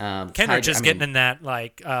 Kenrich is getting in that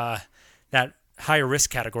that higher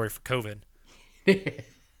risk category for COVID.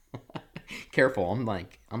 Careful.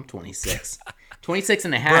 I'm 26. 26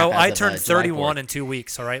 and a half. Bro, I turned 31 in 2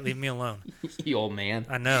 weeks, all right? Leave me alone. You old man.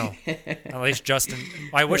 I know. At least Justin.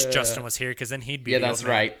 I wish Justin was here because then he'd be. Yeah, the that's old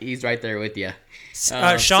man. right. He's right there with you.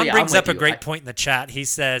 Sean brings up a great point in the chat. He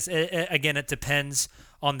says, again, it depends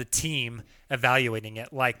on the team evaluating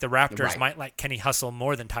it. Like the Raptors might like Kenny Hustle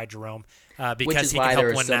more than Ty Jerome because which is he why can help there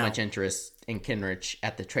win was so now. much interest in Kenrich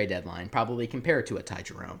at the trade deadline, probably compared to a Ty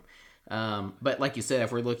Jerome. But like you said,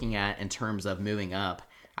 if we're looking at in terms of moving up,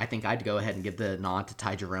 I think I'd go ahead and give the nod to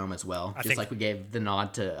Ty Jerome as well, like we gave the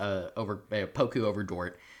nod to Poku over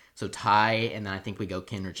Dort. So Ty, and then I think we go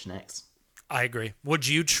Kenrich next. I agree. Would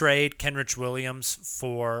you trade Kenrich Williams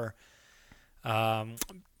for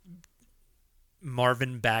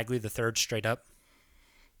Marvin Bagley III straight up?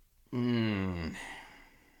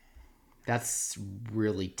 That's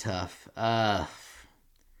really tough. I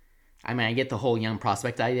mean, I get the whole young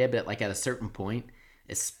prospect idea, but like at a certain point,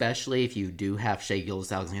 especially if you do have Shai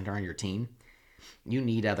Gilgeous-Alexander on your team, you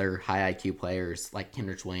need other high IQ players like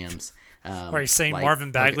Kenrich Williams. Are you saying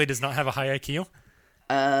Marvin Bagley does not have a high IQ?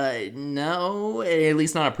 No, at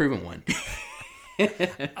least not a proven one.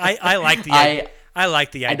 I like the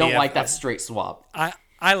idea. I don't like that straight swap.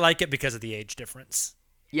 I like it because of the age difference.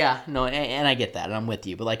 Yeah, no, and I get that, and I'm with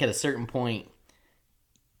you. But like at a certain point,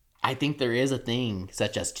 I think there is a thing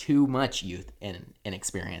such as too much youth and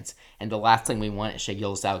experience. And the last thing we want is Shai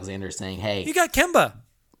Gilgeous-Alexander saying, hey, you got Kemba.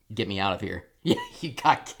 Get me out of here. Yeah, you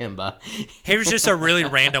got Kemba. Here's just a really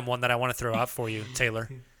random one that I want to throw out for you, Taylor.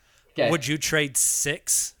 Okay. Would you trade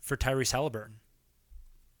 6 for Tyrese Halliburton?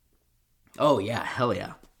 Oh, yeah. Hell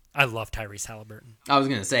yeah. I love Tyrese Halliburton. I was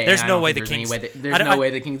going to say, there's no way the Kings... There's no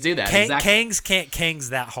way the Kings do that. Exactly. Kings can't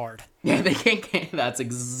Kings that hard. Yeah, they can't. That's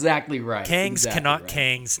exactly right. Kangs exactly cannot right.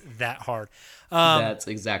 Kangs that hard. That's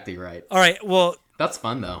exactly right. All right, well, That's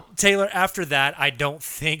fun though. Taylor, after that, I don't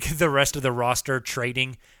think the rest of the roster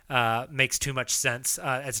trading makes too much sense.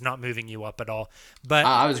 It's not moving you up at all. But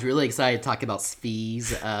I was really excited to talk about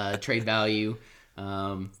fees, trade value,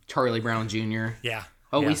 Charlie Brown Jr. yeah.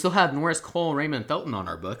 Oh, yeah. we still have Norris Cole, Raymond Felton on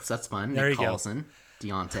our books. That's fun. There Nick you go. Collison,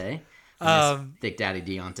 Deontay, Big Daddy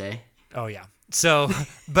Deontay. Oh, yeah. So,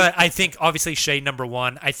 but I think obviously Shea number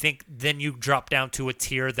one. I think then you drop down to a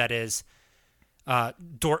tier that is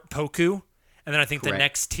Dort Poku. And then I think the Correct.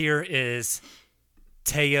 next tier is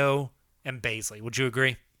Teo and Baisley. Would you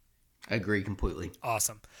agree? I agree completely.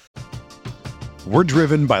 Awesome. We're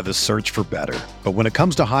driven by the search for better. But when it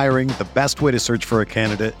comes to hiring, the best way to search for a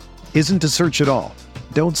candidate isn't to search at all.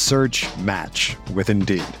 Don't search, match with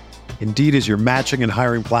Indeed. Indeed is your matching and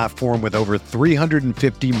hiring platform with over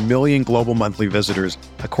 350 million global monthly visitors,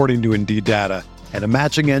 according to Indeed data, and a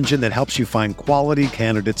matching engine that helps you find quality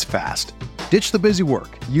candidates fast. Ditch the busy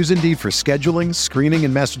work. Use Indeed for scheduling, screening,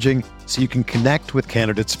 and messaging so you can connect with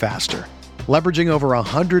candidates faster. Leveraging over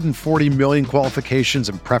 140 million qualifications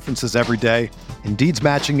and preferences every day, Indeed's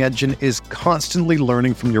matching engine is constantly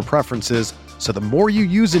learning from your preferences, so the more you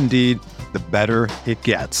use Indeed, the better it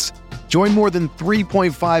gets. Join more than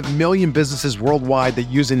 3.5 million businesses worldwide that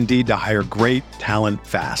use Indeed to hire great talent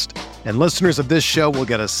fast. And listeners of this show will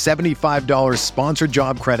get a $75 sponsored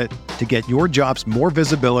job credit to get your jobs more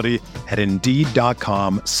visibility at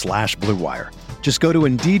Indeed.com/Blue Wire. Just go to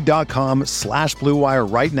Indeed.com/Blue Wire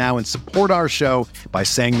right now and support our show by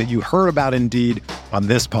saying that you heard about Indeed on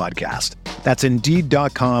this podcast. That's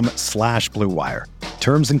Indeed.com/Blue Wire.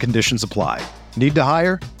 Terms and conditions apply. Need to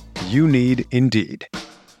hire? You need Indeed.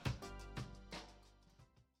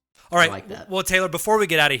 All right. I like that. Well, Taylor, before we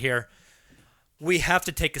get out of here, we have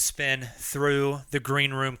to take a spin through the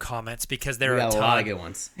green room comments because there We are got a a lot ton. of good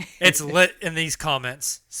ones. It's lit in these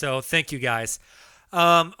comments. So thank you guys.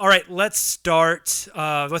 All right, let's start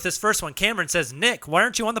with this first one. Cameron says, Nick, why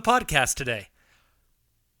aren't you on the podcast today?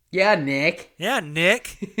 Yeah, Nick. Yeah,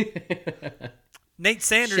 Nick. Nate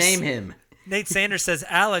Sanders. Shame him. Nate Sanders says,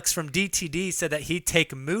 Alex from DTD said that he'd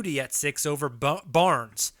take Moody at 6 over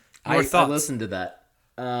Barnes. Your I thoughts? listened to that.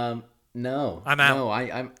 No. I'm out. No,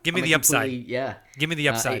 I'm Give me I'm the upside. Yeah. Give me the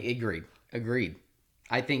upside. Agreed.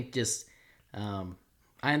 I think just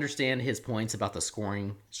I understand his points about the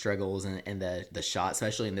scoring struggles and the shot,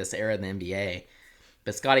 especially in this era of the NBA.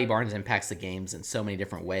 But Scotty Barnes impacts the games in so many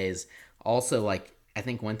different ways. Also, like, I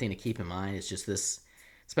think one thing to keep in mind is just this,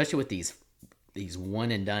 especially with these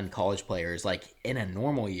one and done college players, like in a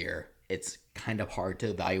normal year, it's kind of hard to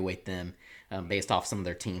evaluate them based off some of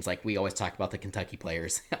their teams. Like we always talk about the Kentucky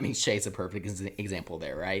players. I mean, Shea's a perfect example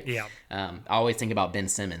there, right? Yeah. I always think about Ben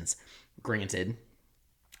Simmons. Granted,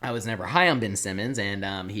 I was never high on Ben Simmons,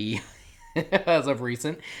 and he, as of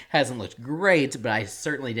recent, hasn't looked great, but I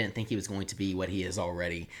certainly didn't think he was going to be what he is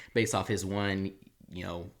already based off his one,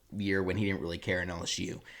 year when he didn't really care in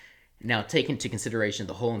LSU. Now, take into consideration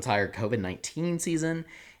the whole entire COVID-19 season,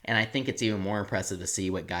 and I think it's even more impressive to see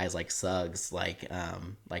what guys like Suggs, like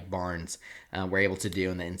Barnes, were able to do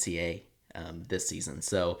in the NCAA this season.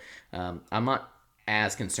 So I'm not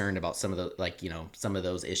as concerned about some of the some of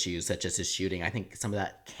those issues such as his shooting. I think some of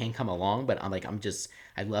that can come along, but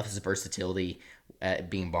I love his versatility at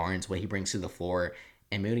being Barnes, what he brings to the floor,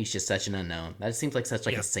 and Moody's just such an unknown. That seems like such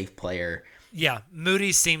a safe player. Yeah,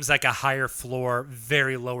 Moody seems like a higher floor,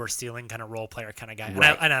 very lower ceiling kind of role player kind of guy.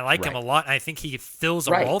 Right, And I like him a lot. And I think he fills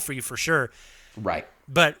a Right. role for you for sure. Right.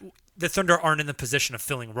 But the Thunder aren't in the position of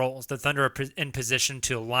filling roles. The Thunder are in position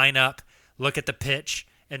to line up, look at the pitch,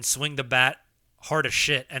 and swing the bat hard as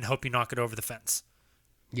shit and hope you knock it over the fence.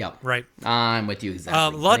 Yep. Right. I'm with you exactly.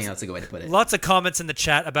 I think that's a good way to put it. Lots of comments in the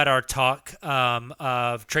chat about our talk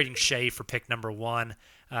of trading Shea for pick number 1.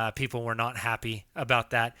 People were not happy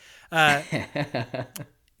about that.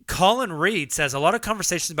 Colin Reed says, a lot of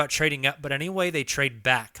conversations about trading up, but anyway, they trade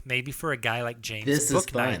back, maybe for a guy like James This is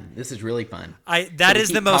Bouknight. fun. This is really fun. That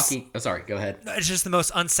is the most. Oh, sorry, go ahead. It's just the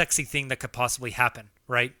most unsexy thing that could possibly happen,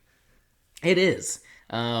 right? It is.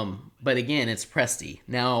 But again, it's Presti.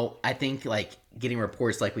 Now, I think like getting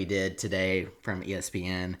reports like we did today from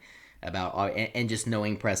ESPN about and just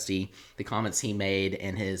knowing Presti, the comments he made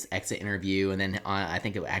in his exit interview, and then I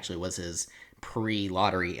think it actually was his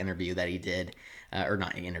pre-lottery interview that he did, or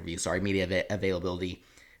not interview, sorry, media availability.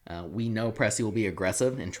 We know Presti will be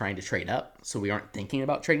aggressive in trying to trade up, so we aren't thinking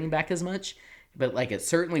about trading back as much. But like it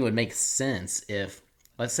certainly would make sense if,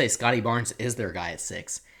 let's say, Scotty Barnes is their guy at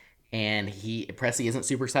 6. And Presti isn't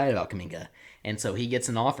super excited about Kuminga. And so he gets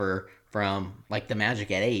an offer from like the Magic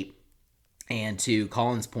at 8. And to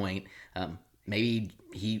Colin's point, maybe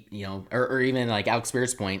he, or even like Alex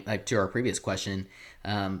Spears' point, like to our previous question,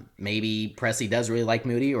 maybe Pressey does really like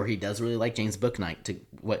Moody, or he does really like James Bouknight, to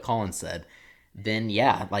what Colin said. Then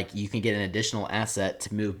yeah, like you can get an additional asset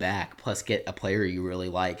to move back, plus get a player you really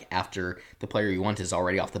like after the player you want is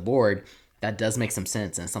already off the board. That does make some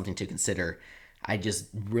sense and something to consider. I just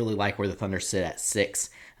really like where the Thunder sit at 6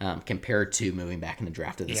 compared to moving back in the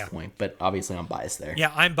draft at this point. But obviously I'm biased there.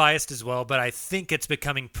 Yeah, I'm biased as well, but I think it's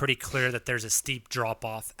becoming pretty clear that there's a steep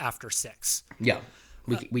drop-off after 6. Yeah,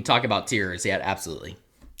 we talk about tiers. Yeah, absolutely.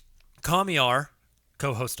 Kamiar,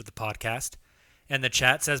 co-host of the podcast, in the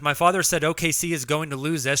chat says, my father said OKC is going to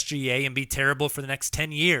lose SGA and be terrible for the next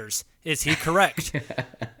 10 years. Is he correct?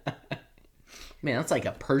 Man, that's like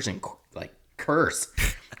a Persian curse.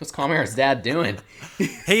 What's Kamiar's dad doing?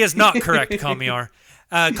 He is not correct, Kamiar.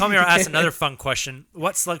 Kamiar asked another fun question.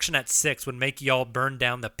 What selection at 6 would make y'all burn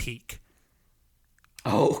down the peak?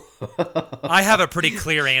 Oh. I have a pretty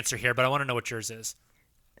clear answer here, but I want to know what yours is.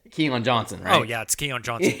 Keon Johnson, right? Oh, yeah, it's Keon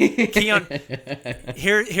Johnson. Keon,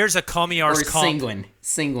 here's a Kamiar's comp. Or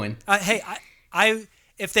Sengun. Hey, I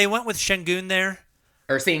if they went with Şengün there.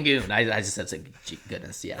 Or Sengun. I just said,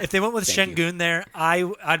 goodness, yeah. If they went with Şengün there,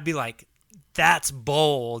 I'd be like, that's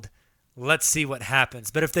bold. Let's see what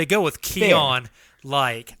happens. But if they go with Keon,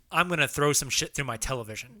 I'm going to throw some shit through my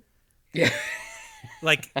television. Yeah.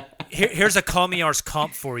 Here's a Kamiar's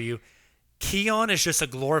comp for you. Keon is just a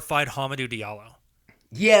glorified Hamidou Diallo.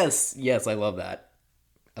 Yes, I love that.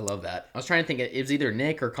 I was trying to think, it was either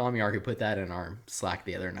Nick or Kamiar who put that in our Slack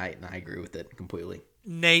the other night, and I agree with it completely.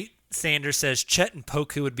 Nate Sanders says Chet and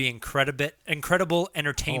Poku would be incredible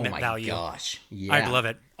entertainment value. Oh my gosh, yeah. I'd love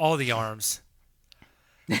it. All the arms.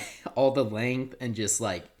 All the length, and just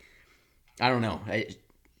I don't know.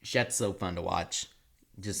 Chet's so fun to watch.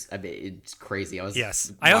 It's crazy.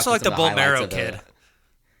 I also like the Bolmero kid.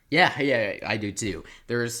 Yeah, I do too.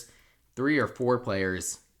 There's 3 or 4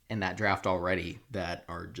 players in that draft already that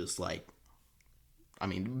are just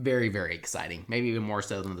very, very exciting. Maybe even more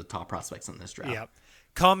so than the top prospects in this draft. Yep.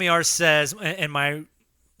 Kamiar says, and my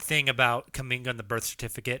thing about Kuminga and the birth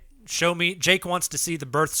certificate, Jake wants to see the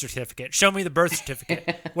birth certificate. Show me the birth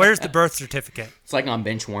certificate. Where's the birth certificate? It's like on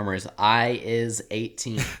bench warmers. I is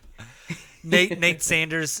 18. Nate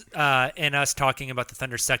Sanders and us talking about the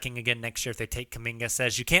Thunder sucking again next year if they take Kuminga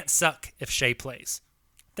says you can't suck if Shea plays.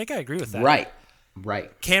 I think I agree with that.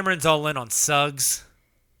 Right. Cameron's all in on Suggs.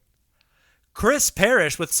 Chris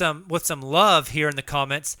Parrish with some love here in the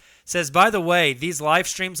comments says, by the way, these live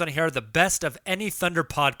streams on here are the best of any Thunder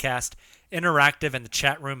podcast. Interactive and the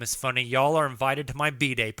chat room is funny. Y'all are invited to my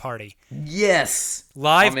B-Day party. Yes.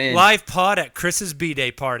 Live pod at Chris's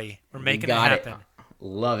B-Day party. We're making it happen.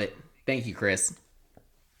 Love it. Thank you, Chris.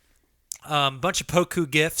 Bunch of Poku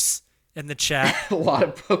gifts in the chat. A lot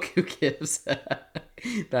of Poku gifts.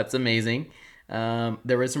 That's amazing.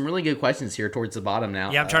 There were some really good questions here towards the bottom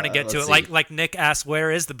now. Yeah, I'm trying to get to it. Like Nick asked,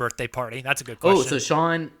 where is the birthday party? That's a good question. Oh,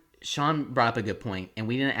 so Sean brought up a good point, and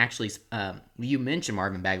we didn't actually. You mentioned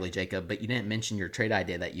Marvin Bagley, Jacob, but you didn't mention your trade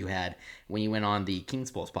idea that you had when you went on the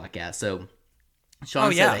King's Pulse podcast. So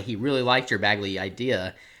Sean said that he really liked your Bagley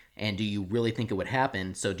idea, and do you really think it would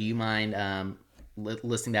happen? So do you mind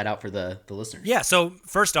listing that out for the listeners? Yeah. So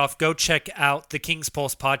first off, go check out the King's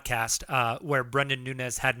Pulse podcast where Brendan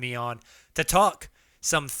Nunez had me on to talk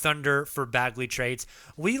some Thunder for Bagley trades.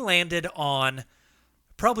 We landed on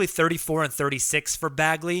probably 34 and 36 for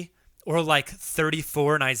Bagley, or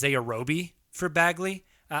 34 and Isaiah Roby for Bagley.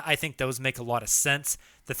 I think those make a lot of sense.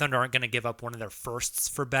 The Thunder aren't going to give up one of their firsts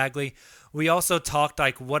for Bagley. We also talked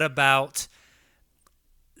what about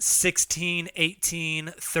 16,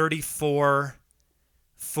 18, 34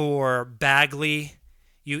 for Bagley.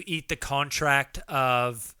 You eat the contract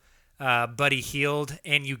of Buddy Hield,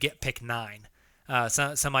 and you get pick 9.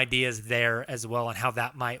 Some ideas there as well on how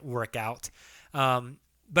that might work out.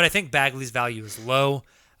 But I think Bagley's value is low.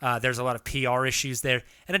 There's a lot of PR issues there,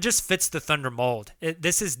 and it just fits the Thunder mold.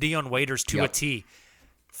 This is Dion Waiters to a T.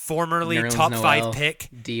 Formerly Nerlens top Noel, 5 pick.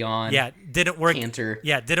 Dion. Yeah, didn't work. Cantor.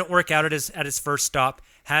 Yeah, didn't work out at his first stop.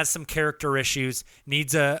 Has some character issues.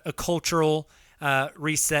 Needs a cultural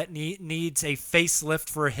reset. Needs a facelift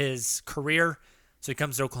for his career. So he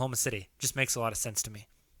comes to Oklahoma City. Just makes a lot of sense to me.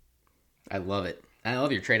 I love it. I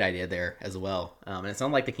love your trade idea there as well. And it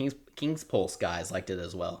sounded like the King's Pulse guys liked it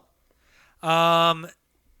as well.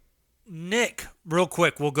 Nick, real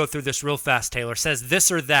quick, we'll go through this real fast, Taylor, says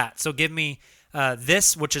this or that. So give me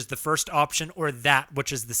this, which is the first option, or that,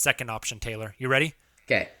 which is the second option, Taylor. You ready?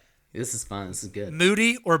 Okay. This is fun. This is good.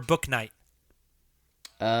 Moody or Bouknight?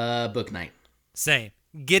 Bouknight. Same.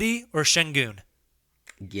 Giddey or Şengün?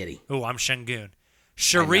 Giddy. Oh, I'm Şengün.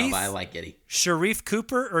 I like Giddy. Sharif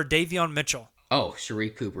Cooper or Davion Mitchell? Oh,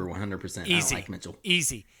 Sharif Cooper, 100%. Easy. I don't like Mitchell.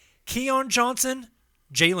 Easy. Keon Johnson,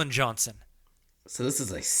 Jalen Johnson. So this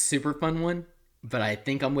is a super fun one, but I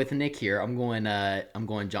think I'm with Nick here. I'm going I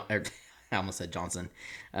almost said Johnson.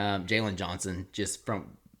 Jalen Johnson, just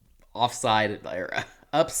from offside or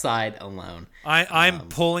upside alone. I'm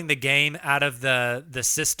pulling the game out of the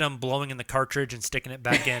system, blowing in the cartridge and sticking it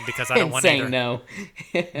back in because I don't want saying either. no.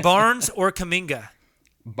 Barnes or Kuminga?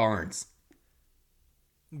 Barnes.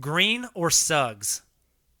 Green or Suggs?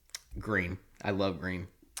 Green. I love Green.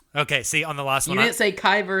 Okay, see, on the last You one. didn't say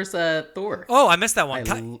Kai versus Thor. Oh, I missed that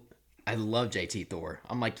one. I love JT Thor.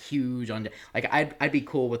 I'm like huge on I'd be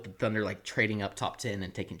cool with the Thunder like trading up top 10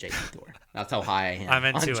 and taking JT Thor. That's how high I am. I'm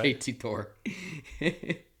into on it. JT Thor.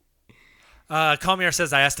 Calmier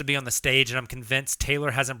says I asked to be on the stage, and I'm convinced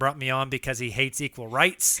Taylor hasn't brought me on because he hates equal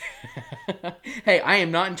rights. Hey, I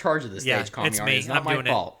am not in charge of the Yeah, stage, Calmier. it's me. It's not I'm my doing it.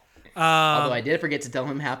 fault. Although I did forget to tell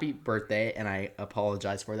him happy birthday, and I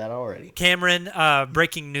apologize for that already. Cameron,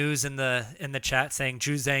 breaking news in the chat saying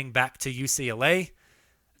Ju Zhang back to UCLA. I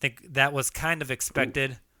think that was kind of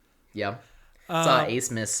expected. Yeah. Saw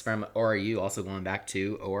Ace Miss from ORU also going back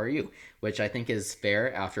to ORU, which I think is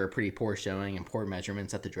fair after a pretty poor showing and poor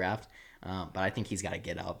measurements at the draft. But I think he's got to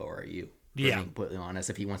get out of ORU. Yeah. Being completely honest,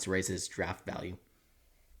 if he wants to raise his draft value.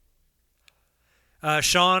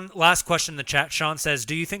 Sean, last question in the chat. Sean says,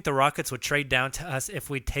 do you think the Rockets would trade down to us if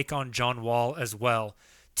we take on John Wall as well?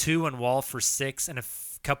 2 and Wall for 6 and a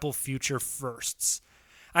couple future firsts.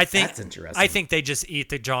 I think that's interesting. I think they just eat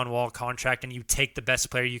the John Wall contract and you take the best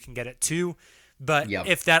player you can get at 2. But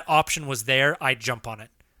if that option was there, I'd jump on it.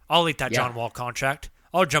 I'll eat that John Wall contract.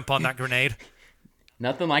 I'll jump on that grenade.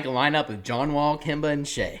 Nothing like a lineup of John Wall, Kemba, and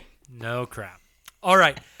Shea. No crap. All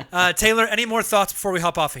right. Taylor, any more thoughts before we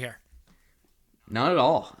hop off of here? Not at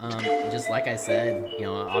all. Just like I said,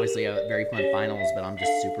 obviously a very fun finals, but I'm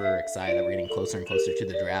just super excited that we're getting closer and closer to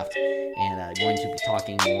the draft and going to be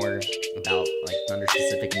talking more about like Thunder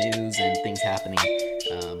specific news and things happening.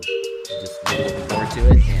 Just really looking forward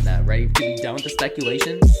to it and ready to be done with the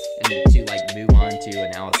speculation and to like move on to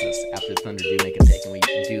analysis after the Thunder do make a pick and we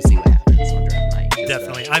do see what happens on draft night. Just,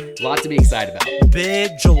 Definitely. I'm a lot to be excited about.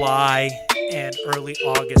 Big July and early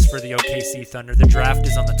August for the OKC Thunder. The draft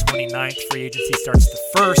is on the 29th. Free agency starts the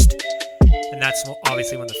 1st. And that's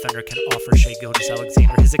obviously when the Thunder can offer Shai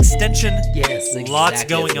Gilgeous-Alexander his extension. Yes, exactly. Lots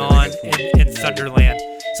going on in Thunderland.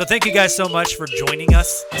 So thank you guys so much for joining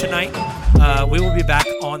us tonight. We will be back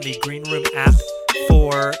on the Green Room app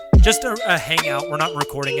for just a hangout. We're not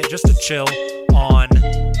recording it, just a chill on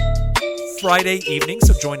Friday evening.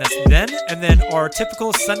 So join us then. And then our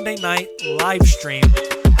typical Sunday night live stream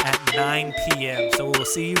at 9 p.m. So we'll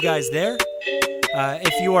see you guys there.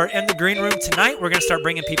 If you are in the green room tonight, we're going to start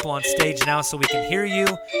bringing people on stage now so we can hear you.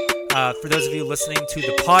 For those of you listening to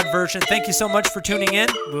the pod version, thank you so much for tuning in.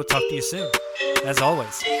 We'll talk to you soon, as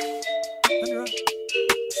always. Thunder up.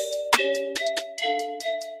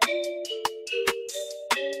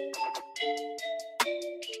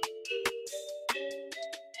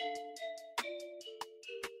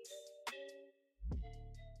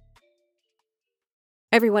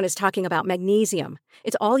 Everyone is talking about magnesium.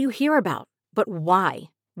 It's all you hear about. But why?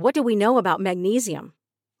 What do we know about magnesium?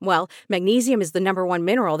 Well, magnesium is the #1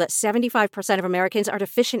 mineral that 75% of Americans are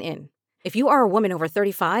deficient in. If you are a woman over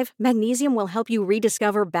 35, magnesium will help you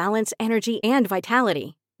rediscover balance, energy, and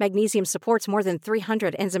vitality. Magnesium supports more than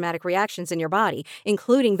 300 enzymatic reactions in your body,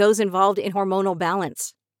 including those involved in hormonal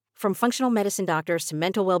balance. From functional medicine doctors to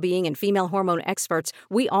mental well-being and female hormone experts,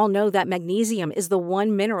 we all know that magnesium is the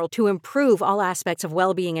one mineral to improve all aspects of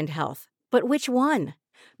well-being and health. But which one?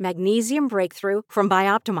 Magnesium Breakthrough from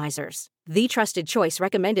Bioptimizers, the trusted choice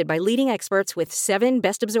recommended by leading experts with 7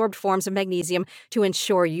 best-absorbed forms of magnesium to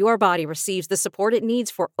ensure your body receives the support it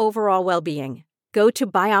needs for overall well-being. Go to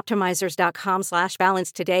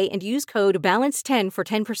bioptimizers.com/balance today and use code BALANCE10 for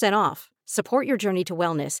 10% off. Support your journey to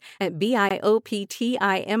wellness at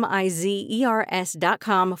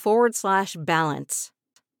bioptimizers.com/balance.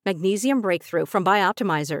 Magnesium Breakthrough from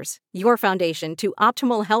Bioptimizers, your foundation to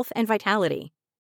optimal health and vitality.